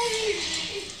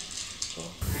baby!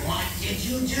 What did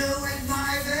you do with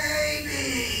my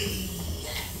baby?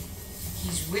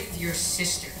 He's with your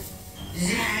sister.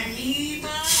 Zaniba?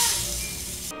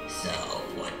 So,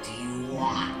 what do you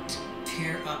want?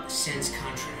 Tear up Sen's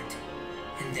contract.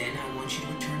 And then I want you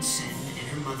to return Sen and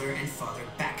her mother and father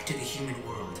back to the human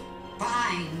world.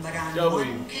 Fine, but on W.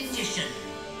 one condition.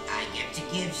 I get to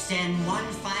give Sen one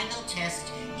final test.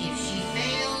 If she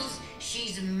fails,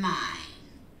 she's mine.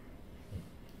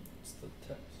 It's the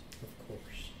text. Of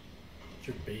course. It's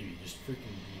your baby, just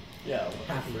freaking be Yeah,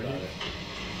 happy about it.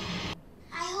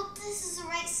 I hope this is the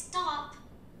right stop.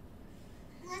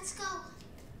 Let's go.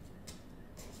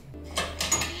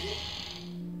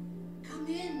 Come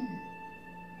in.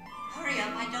 Hurry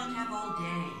up, I don't have all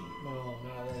day. No,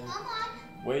 not really. Come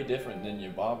on. way different than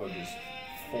Yubaba just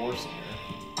forcing her.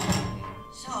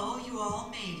 So, you all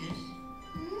made it.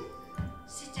 Hmm?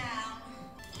 Sit down.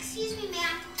 Excuse me,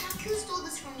 ma'am. Who stole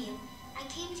this from you? I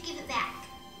came to give it back.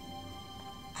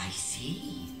 I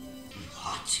see.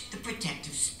 What? The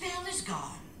protective spell is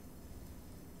gone.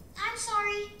 I'm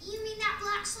sorry. You mean that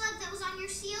black slug that was on your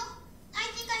seal? I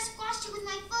think I squashed it with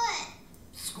my foot.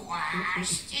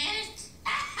 Squashed it?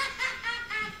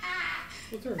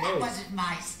 What's her That nose? wasn't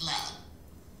my slug.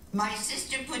 My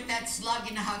sister put that slug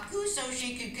in Haku so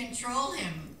she could control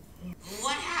him.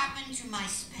 What happened to my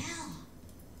spell?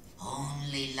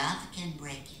 Only love can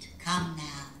break it. Come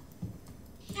now.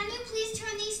 Can you please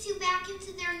turn these two back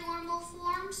into their normal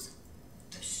forms?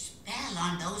 The spell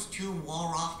on those two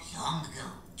wore off long ago.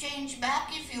 Change back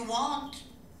if you want.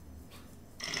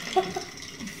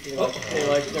 They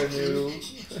like their new.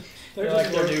 They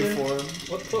like their new form.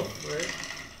 What the frick?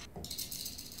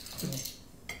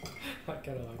 I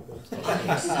kind of like those.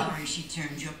 I'm sorry she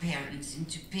turned your parents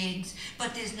into pigs,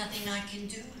 but there's nothing I can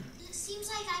do. It seems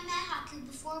like I met Haku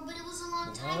before, but it was a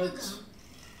long time What? ago.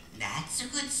 That's a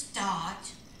good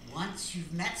start. Once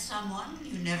you've met someone,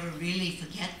 you never really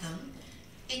forget them.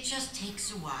 It just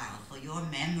takes a while for your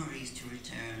memories to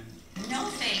return. No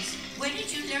face, where did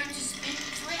you learn to spin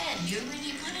thread? You're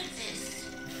really good at this.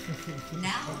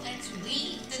 Now let's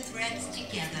weave the threads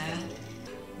together.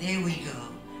 There we go.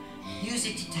 Use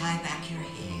it to tie back your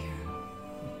hair.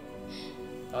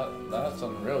 That's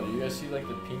unreal. Do you guys see like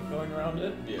the pink going around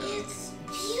it? Yeah. It's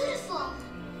beautiful.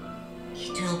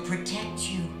 It'll protect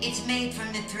you. It's made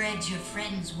from the threads your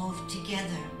friends wove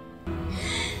together.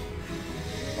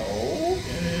 Oh?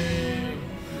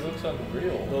 It looks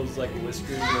unreal. Those like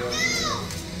whiskers are on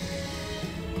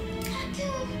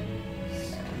Haku!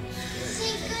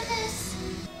 Thank goodness.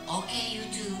 Okay, you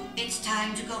two, it's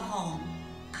time to go home.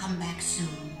 Come back soon.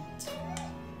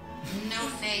 No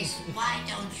face, why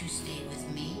don't you stay with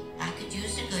me? I could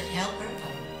use a good helper.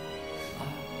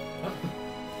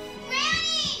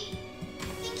 Granny!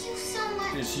 Thank you so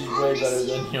much. Dude, she's I'll way miss better you.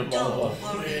 than your Don't mama.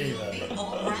 worry, you'll be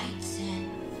alright, Sen.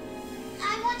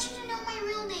 I want you to know my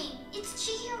real name. It's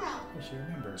Chihiro. Oh, she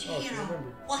remembers. Oh, she Chihiro,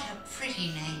 remembered. what a pretty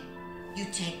name. You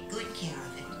take good care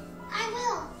of it. I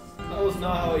will. That was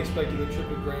not how I expected the trip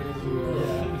with Granny to go.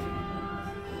 Yeah.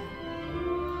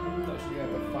 Thought she had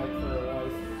to fight for her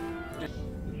life.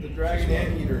 The dragon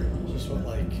anteater. Just what,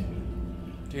 like, the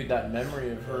Dude, that memory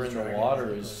of her in the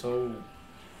water is so.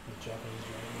 Japanese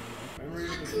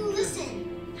dragon? Haku,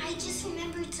 listen. I just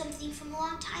remembered something from a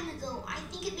long time ago. I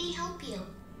think it may help you.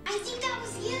 I think that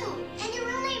was you. And your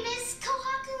real name is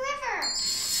Kohaku River.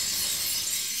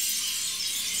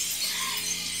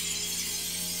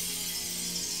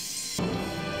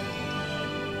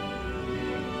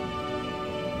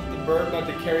 bird not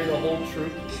to carry the whole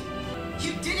troop.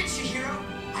 You did it, Chihiro.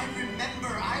 I remember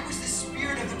I was the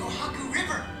spirit of the Kohaku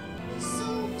River. So,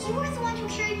 you were the one who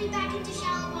carried me back into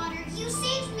shallow water. You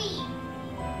saved me.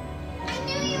 I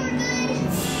knew you were good.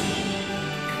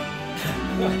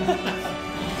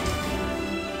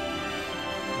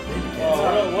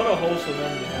 Oh, what a wholesome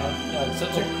ending, huh? Yeah, it's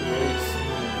such a great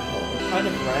scene. Kind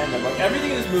of random. Like,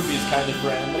 everything in this movie is kind of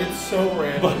random. It's so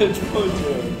random. But it's really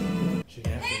good. She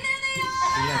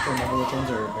have to remember which ones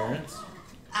are her parents.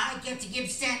 I get to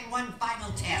give Sen one final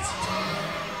test.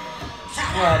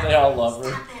 Yeah, they all love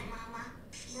her. Stop it, Mama.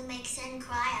 If you make Sen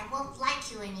cry, I won't like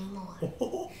you anymore.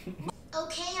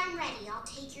 Okay, I'm ready. I'll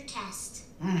take your test.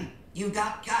 You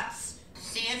got guts.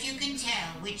 See if you can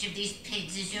tell which of these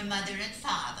pigs is your mother and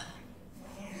father.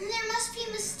 There must be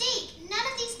a mistake. None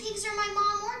of these pigs are my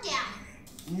mom or dad.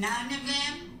 None of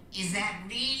them? Is that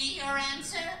really your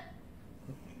answer?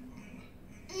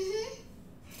 Mm-hmm.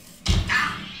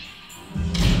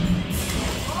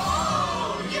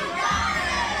 Oh, you got it!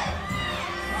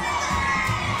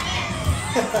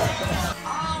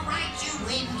 All right, you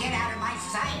win. Get out of my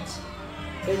sight.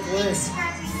 Big win. Thanks for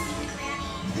everything, Granny.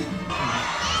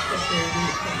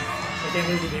 I can't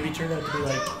believe the baby turned out to be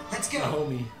like Let's go. a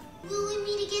homie. Will we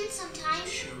meet again sometime?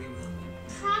 Sure we will.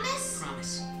 Promise?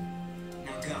 Promise.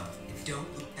 Now go and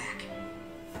don't look back.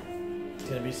 It's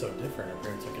gonna be so different. Our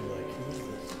parents are gonna be like, who is this?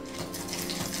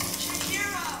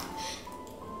 Chihiro!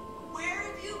 Where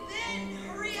have you been?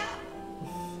 Hurry up!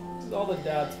 This is all the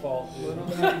dad's fault. Little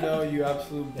did you know, you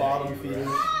absolute bottom feeder.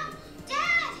 Mom!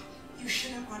 Dad! You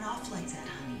shouldn't run off like that,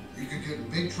 honey. You could get in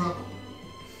big trouble.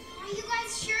 Are you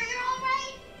guys sure you're all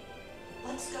right?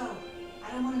 Let's go. I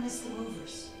don't want to miss the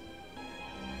movers.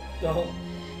 Don't.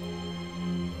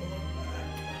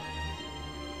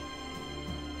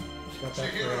 She got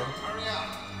back Chihiro, for hurry up.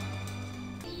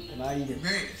 And I eat You it.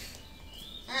 made it.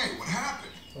 Hey, what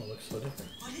happened? Oh, it looks so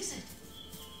different. What is it?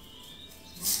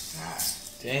 What's that?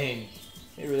 Dang.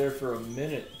 They were there for a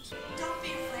minute. Don't be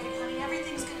afraid, honey.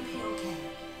 Everything's gonna be okay.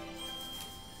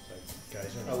 Like,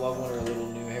 guys are I love when her little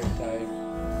new hair tie,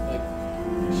 like,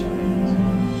 shines.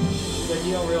 But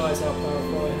you don't realize how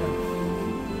powerful I am.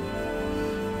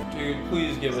 Dude,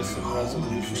 please give us some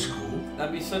resolution. School?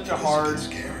 That'd be such a This is hard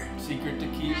scary. secret to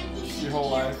keep your whole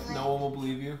life. No one will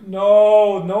believe you.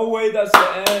 No way that's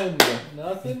the end. I think I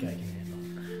Nothing? can handle.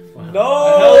 Wow. No! I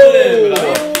held it in, but I Oh,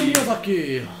 was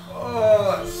Miyazaki!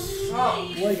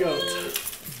 Oh, Lego.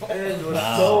 End was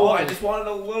Wow. so. I just wanted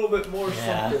a little bit more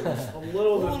Yeah. something. A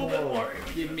little bit more.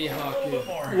 give me hockey.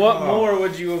 What more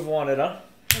would you have wanted, huh?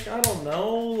 Like, I don't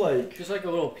know, like... Just like a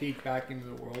little peek back into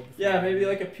the world. Yeah, maybe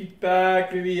like a peek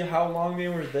back, maybe how long they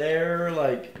were there,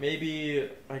 like, maybe,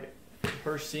 like,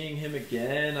 her seeing him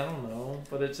again, I don't know.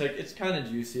 But it's like, it's kind of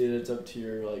juicy, and it's up to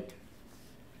your, like,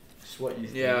 just what you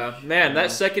think. Yeah, man,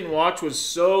 that second watch was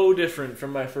so different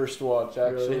from my first watch,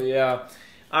 actually. Really? Yeah.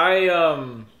 I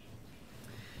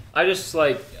just,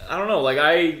 like, I don't know, like,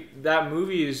 that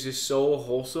movie is just so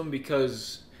wholesome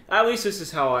because, at least this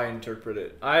is how I interpret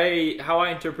it. How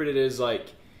I interpret it is, like,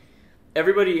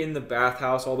 everybody in the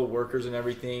bathhouse, all the workers and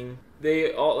everything,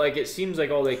 they all, like, it seems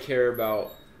like all they care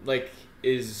about, like,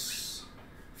 is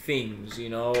things, you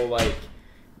know, like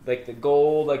the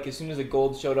gold, like, as soon as the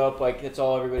gold showed up, like, that's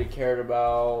all everybody cared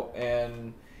about,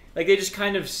 and, like, they just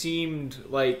kind of seemed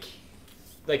like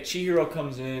Chihiro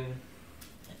comes in,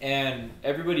 and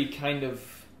everybody kind of,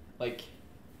 like,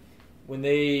 when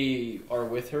they are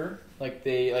with her, like,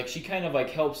 she kind of, like,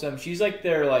 helps them. She's, like,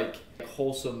 their, like,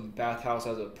 wholesome bathhouse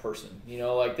as a person, you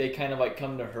know? Like, they kind of, like,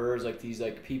 come to her as, like, these,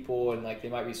 like, people, and, like, they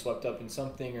might be swept up in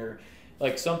something, or,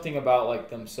 like, something about, like,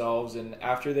 themselves, and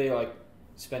after they, like,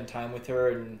 spend time with her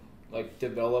and, like,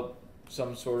 develop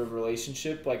some sort of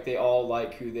relationship, like, they all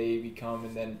like who they become,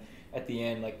 and then at the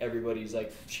end, like, everybody's,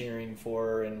 like, cheering for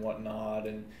her and whatnot,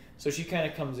 and so she kind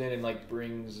of comes in and, like,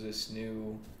 brings this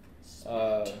new,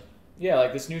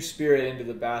 like, this new spirit into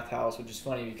the bathhouse, which is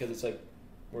funny because it's, like,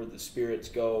 where the spirits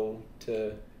go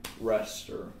to rest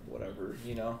or whatever,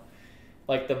 you know?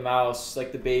 Like, the mouse,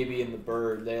 like, the baby and the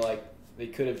bird, they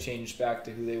could have changed back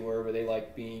to who they were, but they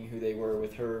like being who they were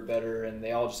with her better, and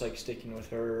they all just like sticking with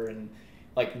her, and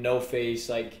like No Face,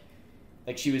 like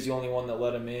she was the only one that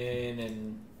let him in,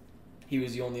 and he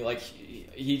was the only, like,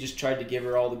 he just tried to give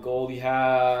her all the gold he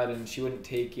had, and she wouldn't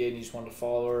take it, and he just wanted to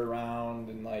follow her around,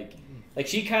 and like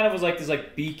she kind of was like this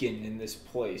like beacon in this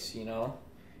place, you know?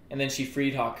 And then she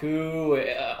freed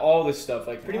Haku, all this stuff,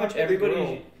 like pretty much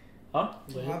everybody. Huh?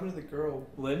 What happened to the girl?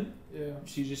 Lynn? Yeah.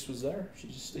 She just was there. She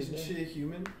just stayed Isn't there. she a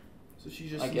human? So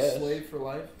she's just I guess. enslaved for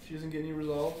life? She doesn't get any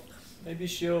resolve? Maybe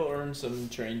she'll earn some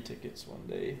train tickets one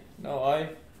day. No,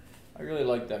 I really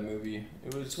liked that movie.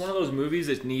 It's one of those movies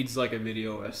that needs like a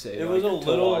video essay. It was a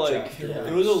little like afterwards.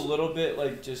 it was a little bit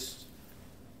like just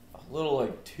a little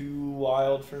like too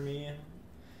wild for me.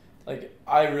 Like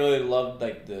I really loved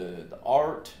like the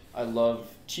art. I love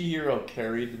Chihiro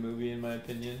carried the movie in my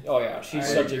opinion. Oh yeah, she's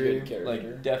such a good character.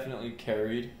 Like definitely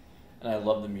carried, and I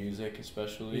love the music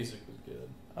especially. Music was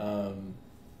good.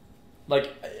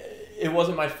 Like it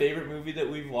wasn't my favorite movie that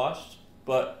we've watched,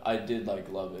 but I did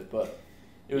like love it. But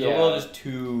it was a little just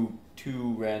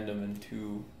too random and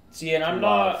too. See, and I'm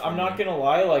not gonna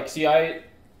lie. Like, see,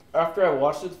 after I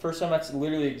watched it the first time, that's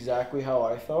literally exactly how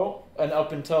I felt, and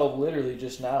up until literally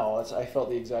just now, I felt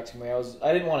the exact same way.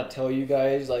 I didn't want to tell you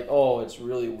guys like, oh, it's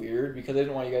really weird, because I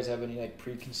didn't want you guys to have any like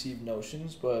preconceived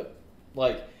notions. But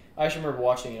like, I just remember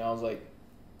watching it, and I was like,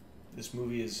 this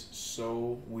movie is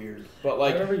so weird, but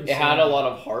like it had a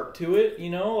lot of heart to it, you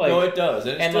know. Like, no, it does,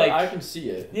 and still, like I can see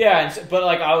it. Yeah, but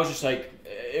like I was just like,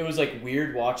 it was like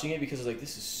weird watching it because I was like,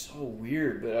 this is so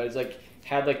weird, but I was like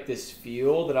had like this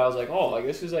feel that I was like, oh, like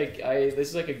this is like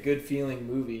a good feeling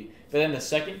movie. But then the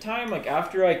second time, like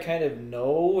after I kind of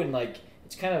know and like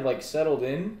it's kind of like settled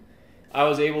in, I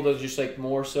was able to just like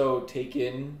more so take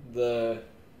in the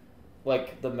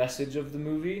message of the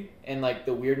movie, and like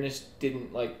the weirdness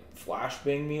didn't like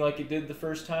flashbang me like it did the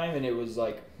first time, and it was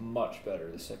like much better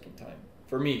the second time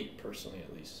for me personally,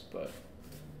 at least. But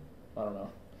I don't know.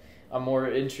 I'm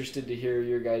more interested to hear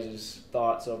your guys'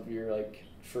 thoughts of your like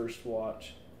first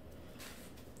watch.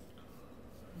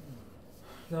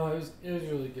 No, it was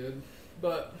really good,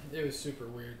 but it was super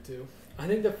weird too. I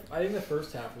think the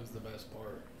first half was the best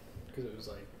part because it was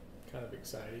like kind of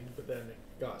exciting, but then it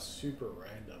got super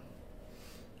random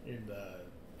in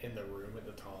the room at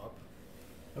the top.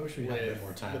 I wish we had a bit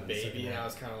more time. The baby, and I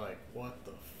was kind of like, what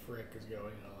the frick is going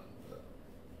on? But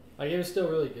like, it was still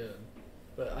really good.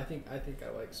 But I think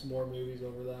I like some more movies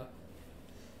over that.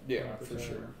 Yeah, 100%. For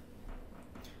sure.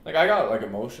 Like I got like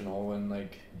emotional when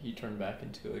like he turned back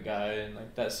into a guy, and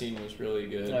like that scene was really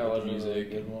good. That was the music, a really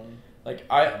good one. Like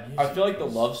I feel like the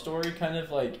love story kind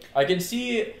of like I can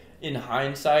see in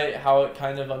hindsight how it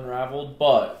kind of unraveled,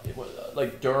 but it was,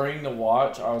 like during the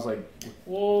watch, I was like,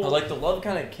 well, like the love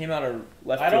kind of came out of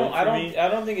left field for me. I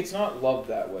don't think it's not love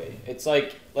that way. It's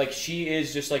like she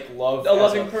is just like love a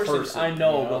loving as a person. I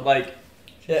know, you know? But like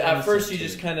at first she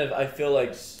just kind of I feel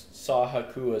like saw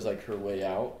Haku as like her way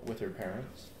out with her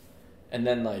parents, and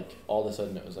then like all of a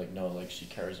sudden it was like no, like she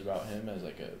cares about him as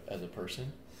like as a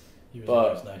person. He was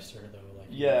always nice to her though. Like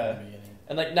yeah,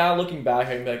 and like now looking back,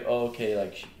 I can be like, oh okay,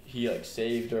 like he like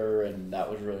saved her, and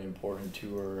that was really important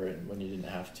to her, and when you didn't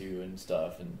have to and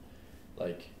stuff, and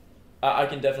like I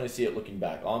can definitely see it looking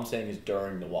back. All I'm saying is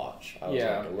during the watch, I was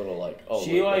like a little like, oh,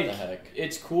 she what like the heck?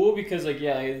 It's cool because like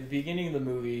at the beginning of the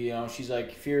movie, you know, she's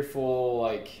like fearful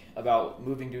like about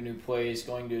moving to a new place,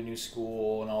 going to a new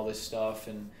school, and all this stuff,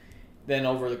 and then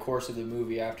over the course of the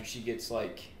movie, after she gets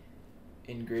like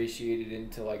ingratiated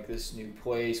into like this new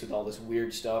place with all this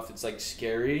weird stuff, it's like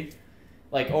scary.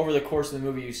 Like over the course of the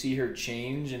movie, you see her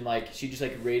change, and like she just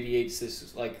like radiates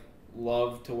this like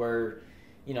love to where,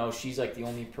 you know, she's like the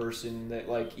only person that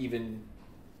like even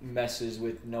messes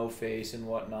with No Face and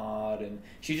whatnot, and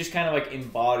she just kind of like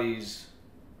embodies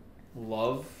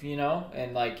love, you know,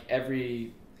 and like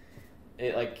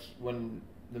like when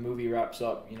the movie wraps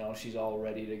up, you know, she's all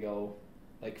ready to go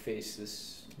like face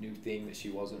this new thing that she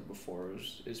wasn't before.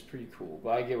 It's pretty cool, but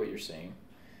I get what you're saying.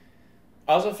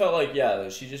 I also felt like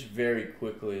she just very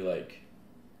quickly like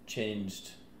changed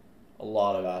a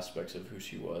lot of aspects of who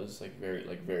she was, like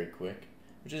very quick,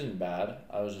 which isn't bad.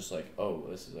 I was just like, oh,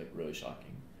 this is like really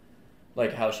shocking,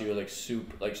 like how she was like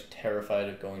super like terrified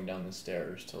of going down the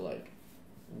stairs to like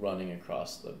running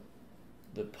across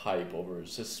the pipe over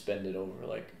suspended over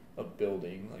like a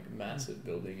building, like a massive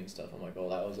building and stuff. I'm like, oh,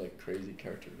 that was like crazy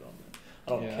character development.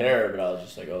 I don't care, but I was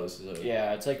just like, oh, this is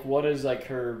it's like what is like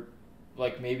her.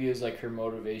 Like maybe it was like her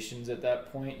motivations at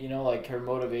that point, you know, like her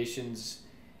motivations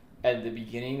at the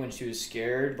beginning when she was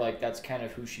scared, like that's kind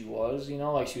of who she was, you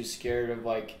know, like she was scared of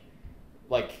like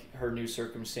her new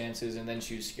circumstances, and then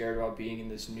she was scared about being in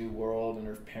this new world, and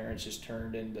her parents just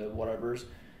turned into whatevers,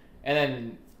 and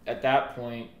then at that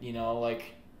point, you know,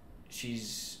 like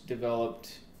she's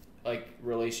developed like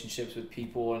relationships with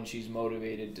people, and she's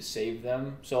motivated to save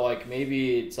them. So like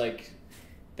maybe it's like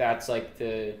that's like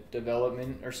the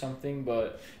development or something,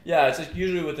 but yeah, it's like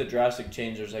usually with the drastic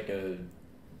change there's like a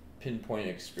pinpoint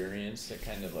experience that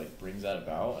kind of like brings that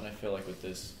about, and I feel like with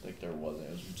this like there wasn't.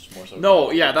 It was just more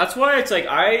so that's why it's like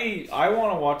I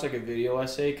want to watch like a video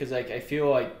essay, because like I feel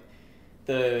like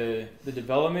the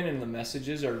development and the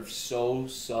messages are so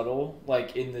subtle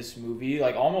like in this movie,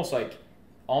 like almost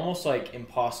almost like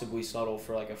impossibly subtle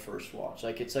for like a first watch.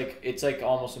 Like it's like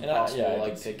almost impossible to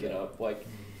like pick it up. Like,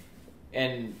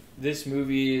 and this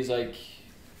movie is like,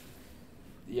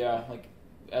 yeah, like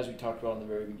as we talked about in the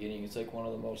very beginning, it's like one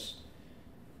of the most,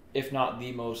 if not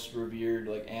the most revered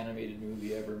like animated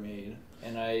movie ever made.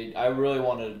 And I really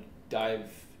want to dive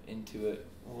into it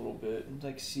a little bit and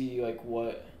like see like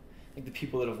what, like the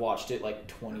people that have watched it like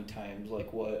 20 times,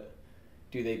 like what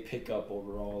do they pick up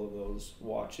over all of those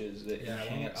watches that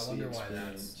enhance the experience? I wonder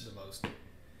why that's the most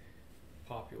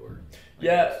popular.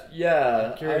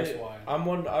 Yeah. I'm curious why. I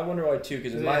wonder why too,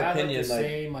 because in my opinion, like the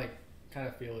same like kind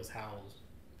of feel as Howl's,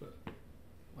 but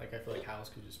like I feel like Howl's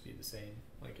could just be the same.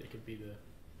 Like it could be the.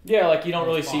 Yeah, like you don't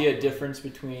really see a difference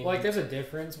between. Like there's a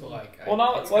difference, but like. Well,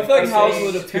 I feel like Howl's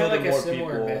would appeal to more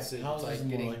people. Howl's like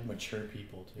more like mature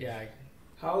people too. Yeah.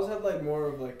 Howl's had like more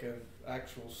of like an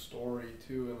actual story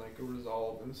too, and like a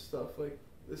resolve and stuff. Like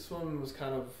this one was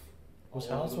kind of. Was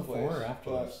Howl's before or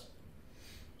afterwards?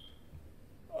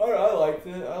 I liked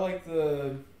it. I like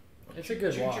the. It's a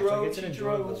good watch. Like, it's an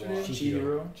enjoyable watch.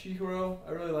 Chihiro.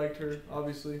 I really liked her.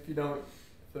 Obviously, if you don't,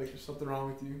 I feel like there's something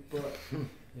wrong with you. But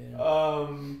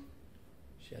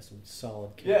she has some solid.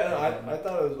 Yeah, I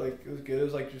thought it was good. It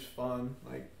was like just fun.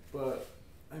 Like, but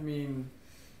I mean,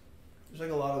 there's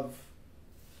like a lot of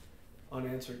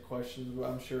unanswered questions. But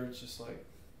I'm sure it's just like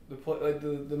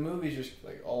the movie's just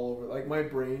like all over. Like my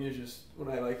brain is just when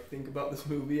I like think about this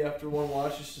movie after one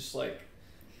watch, it's just like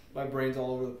my brain's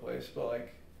all over the place. But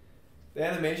like. The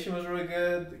animation was really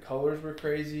good. The colors were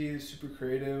crazy. Super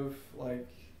creative. Like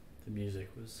the music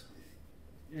was.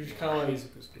 You're just kind of like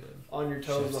music was good. On your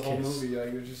toes the whole movie. Like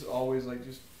it was just always like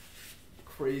just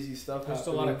crazy stuff. There's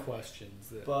a lot of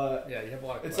questions. But yeah, you have a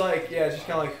lot of. It's questions. like it's just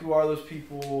kind of like who are those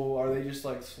people? Are they just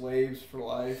like slaves for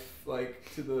life?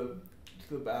 Like to the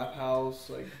bathhouse?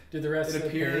 Like did the rest? It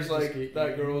appears like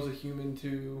that girl's a human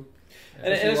too. Yeah.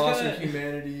 And she lost kinda, her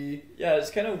humanity. Yeah,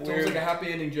 it's kind of weird. It's almost like a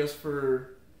happy ending just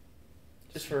for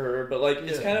her, but like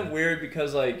it's kind of weird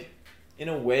because like in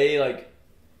a way like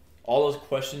all those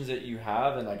questions that you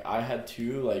have and like I had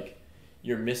too, like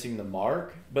you're missing the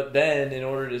mark, but then in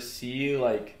order to see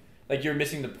like you're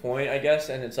missing the point, I guess.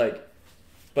 And it's like,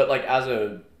 but like as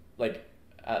a like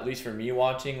at least for me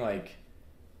watching, like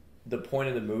the point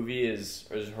of the movie is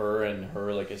her and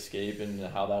her like escape and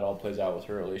how that all plays out with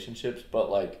her relationships,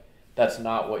 but like that's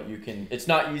not what you can. It's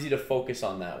not easy to focus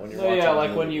on that when you're watching. Yeah,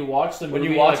 like when you watch the movie,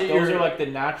 when you watch those are like the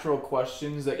natural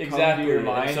questions that come to your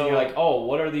mind. And so, you're like, oh,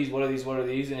 what are these? What are these? What are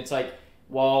these? And it's like,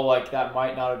 well, like that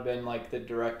might not have been like the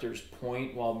director's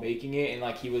point while making it, and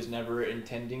like he was never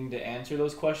intending to answer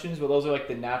those questions. But those are like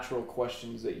the natural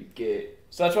questions that you get.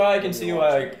 So that's why I can see why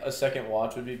like a second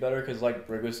watch would be better, because like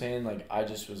Brig was saying, like I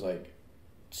just was like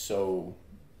so.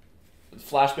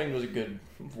 Flashbang was a good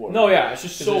word. No, yeah, it's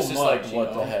just so it's just much. Like,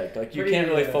 what the heck? Like, you can't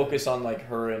really focus on like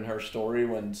her and her story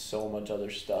when so much other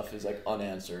stuff is like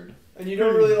unanswered. And you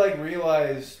don't really like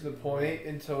realize the point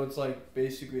until it's like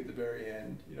basically at the very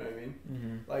end. You know what I mean?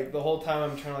 Mm-hmm. Like the whole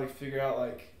time I'm trying to like figure out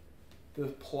like the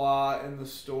plot and the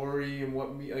story and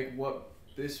what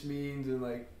this means, and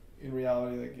like in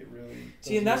reality, like it really.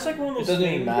 See, and that's like one of those things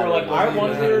things where like I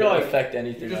wonder like affect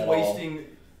anything. You're just wasting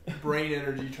brain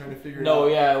energy trying to figure it out. No,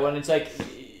 yeah, when it's like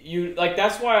you like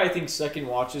that's why I think second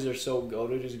watches are so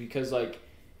goated, is because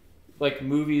like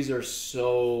movies are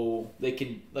so they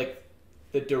can like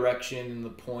the direction and the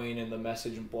point and the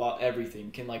message and blah everything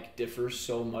can like differ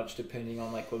so much depending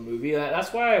on like what movie.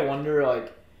 That's why I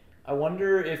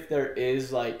wonder if there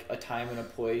is like a time and a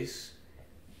place.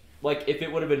 Like if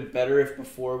it would have been better if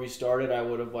before we started I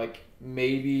would have like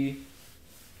maybe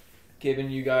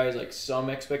given you guys like some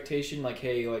expectation, like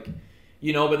hey, like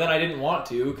you know, but then I didn't want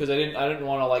to, because I didn't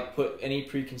want to like put any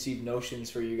preconceived notions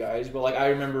for you guys. But like I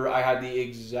remember I had the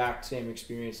exact same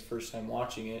experience the first time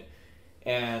watching it,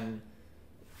 and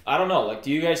I don't know, like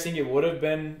do you guys think it would have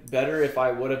been better if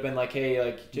I would have been like hey,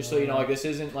 like just so you know, like this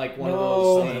isn't like one of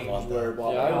those things where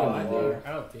blah blah blah.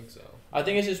 I don't think so. I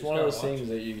think it's just one of those things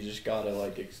that you just gotta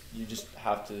like you just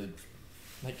have to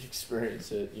like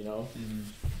experience it, you know.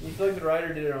 Mm-hmm. You feel like the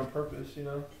writer did it on purpose, you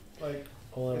know, like.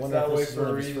 Well, I wonder if this is one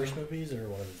of his first movies or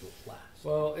one of his last.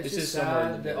 Well, it's just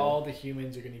sad that all the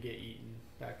humans are going to get eaten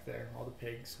back there. All the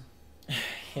pigs.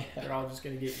 Yeah. They're all just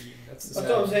going to get eaten. That's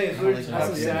what I'm saying. That's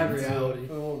a sad reality.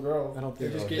 For the little girl. I don't They're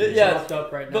think just getting chopped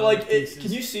up right now. But like,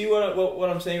 can you see what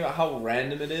I'm saying about how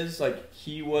random it is? Like,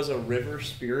 he was a river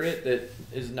spirit that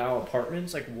is now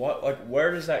apartments. Like, what? Like,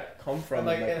 where does that come from? And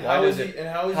like, and how does he? And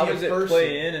how does it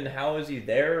play in? And how is he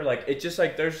there? Like, it's just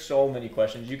like there's so many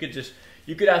questions. You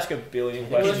You could ask a billion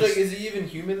questions. Like, is he even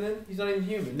human then? He's not even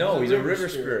human. No, he's a river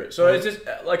spirit. So it's just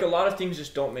like a lot of things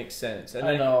just don't make sense. And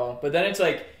I know, but then it's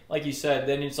like you said,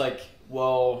 then it's like,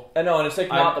 well, I know, and it's like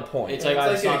not the point. It's like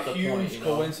a huge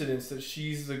coincidence that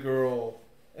she's the girl,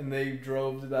 and they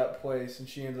drove to that place, and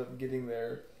she ends up getting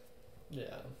there.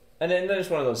 Yeah. And then it's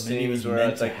one of those things where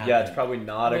it's like, yeah, it's probably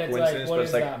not a coincidence, but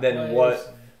it's like, then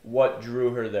what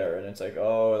drew her there? And it's like,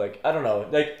 oh, like, I don't know,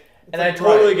 like, and I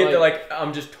totally get that, like,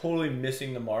 I'm just totally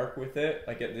missing the mark with it.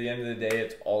 Like, at the end of the day,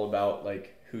 it's all about,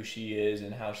 like, who she is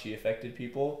and how she affected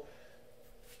people.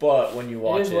 But when you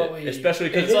watch it, especially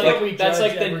because like that's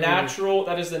like the natural,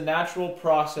 that is the natural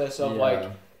process of like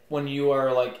when you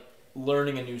are like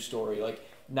learning a new story, like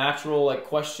natural like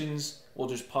questions will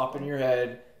just pop in your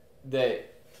head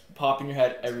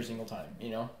every single time,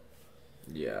 you know?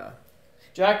 Yeah.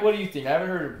 Jack, what do you think? I haven't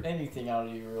heard anything out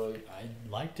of you really. I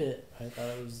liked it. I thought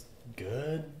it was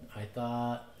good. I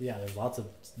thought, there's lots of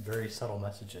very subtle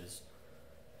messages,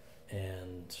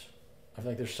 and I feel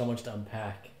like there's so much to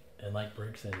unpack. And like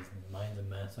Brick said, his mind's a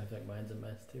mess. I feel like mine's a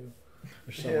mess too.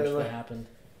 There's so much that happened.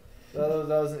 That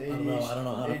was an ADHD. I don't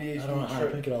know how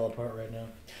to pick it all apart right now.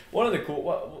 One of the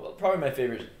probably my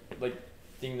favorite like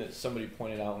thing that somebody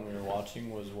pointed out when we were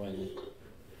watching was when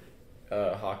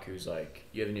Haku's like,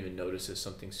 you haven't even noticed that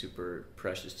something super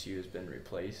precious to you has been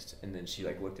replaced, and then she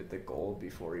like looked at the gold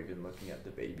before even looking at the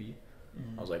baby.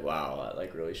 I was like, wow, that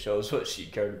like really shows what she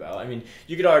cared about. I mean,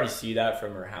 you could already see that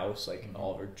from her house, like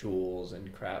all of her jewels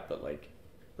and crap, but like,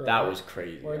 that was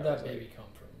crazy. Where'd that baby come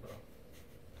from, bro?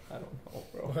 I don't know,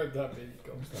 bro. Where'd that baby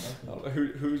come from? I don't know.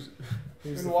 Who's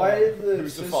and why did the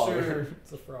who's sister? The father?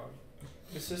 It's a frog.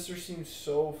 The sister seems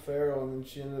so feral, and then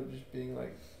she ended up just being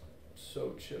like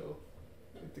so chill,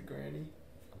 like the granny.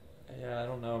 Yeah, I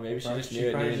don't know. Maybe she just knew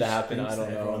it needed to happen. I don't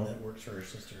know. Everyone that works for her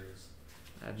sister is.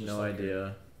 I have no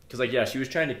idea. Because like she was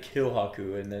trying to kill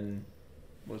Haku and then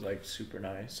was like super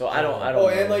nice. So I don't know.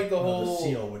 And like the whole the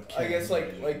seal would kill I guess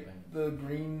like the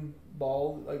green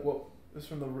ball, like what is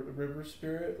from the river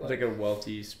spirit. It's like a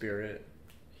wealthy spirit.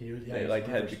 They like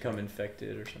had become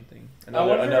infected or something.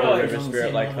 Another river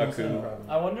spirit like Haku.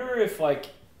 I wonder if like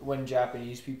when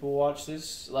Japanese people watch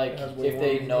this, like if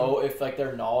they know, if like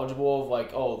they're knowledgeable of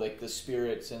like like the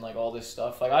spirits and like all this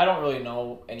stuff. Like I don't really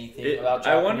know anything about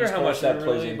Japanese I wonder how much that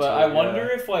plays into but I wonder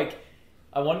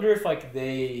if like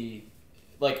they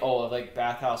like like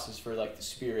bathhouses for like the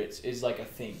spirits is like a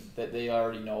thing that they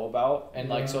already know about, and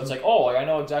like so it's like like I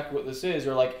know exactly what this is,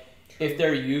 or like if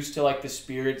they're used to like the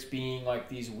spirits being like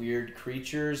these weird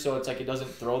creatures, so it's like it doesn't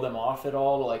throw them off at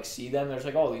all to like see them. There's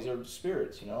like, these are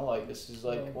spirits, you know, like this is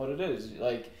like what it is.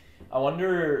 Like I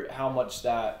wonder how much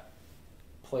that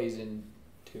plays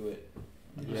into it.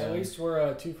 Yeah. At least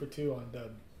we're 2 for 2 on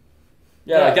dub.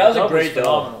 Yeah, like, that was a great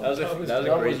dub. That was a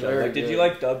great dub. Like, did you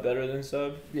like dub better than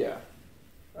sub? Yeah.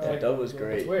 Dub was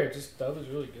great. It's weird, just dub was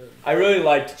really good. I really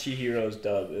liked Chihiro's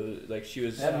dub. It was like she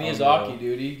was. That Miyazaki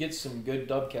dude, he gets some good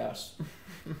dub casts.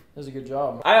 Does a good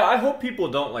job. I hope people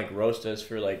don't like roast us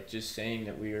for like just saying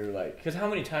that we were like, because how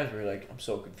many times we were like, I'm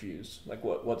so confused, like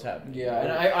what's happening? Yeah,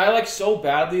 and I like so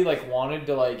badly like wanted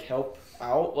to like help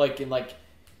out, like in like,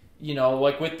 you know,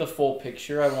 like with the full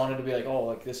picture. I wanted to be like,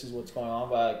 like this is what's going on,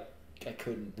 but I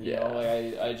couldn't. You know,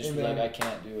 like I just like I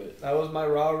can't do it. That was my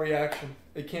raw reaction.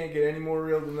 It can't get any more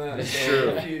real than that. It's true.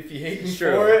 If you hate me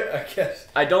for it, I guess.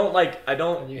 I don't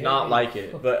not like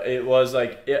it, but it was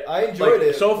like I enjoyed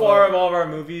it. So far of all of our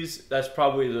movies, that's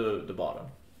probably the bottom.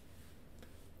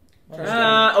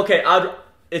 Okay,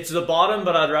 it's the bottom,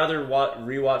 but I'd rather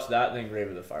rewatch that than Grave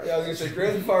of the Fireflies. Yeah, I was gonna say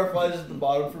Grave of the Fireflies is the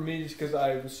bottom for me just because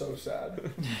I was so sad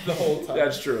the whole time.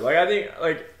 That's true. Like I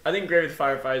think Grave of the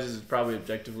Fireflies is probably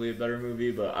objectively a better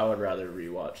movie, but I would rather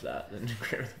rewatch that than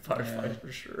Grave of the Fireflies for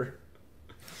sure.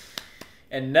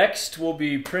 And next will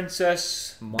be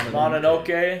Princess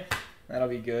Mononoke. That'll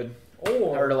be good. I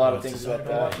heard a lot of things about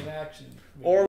that. Action. Or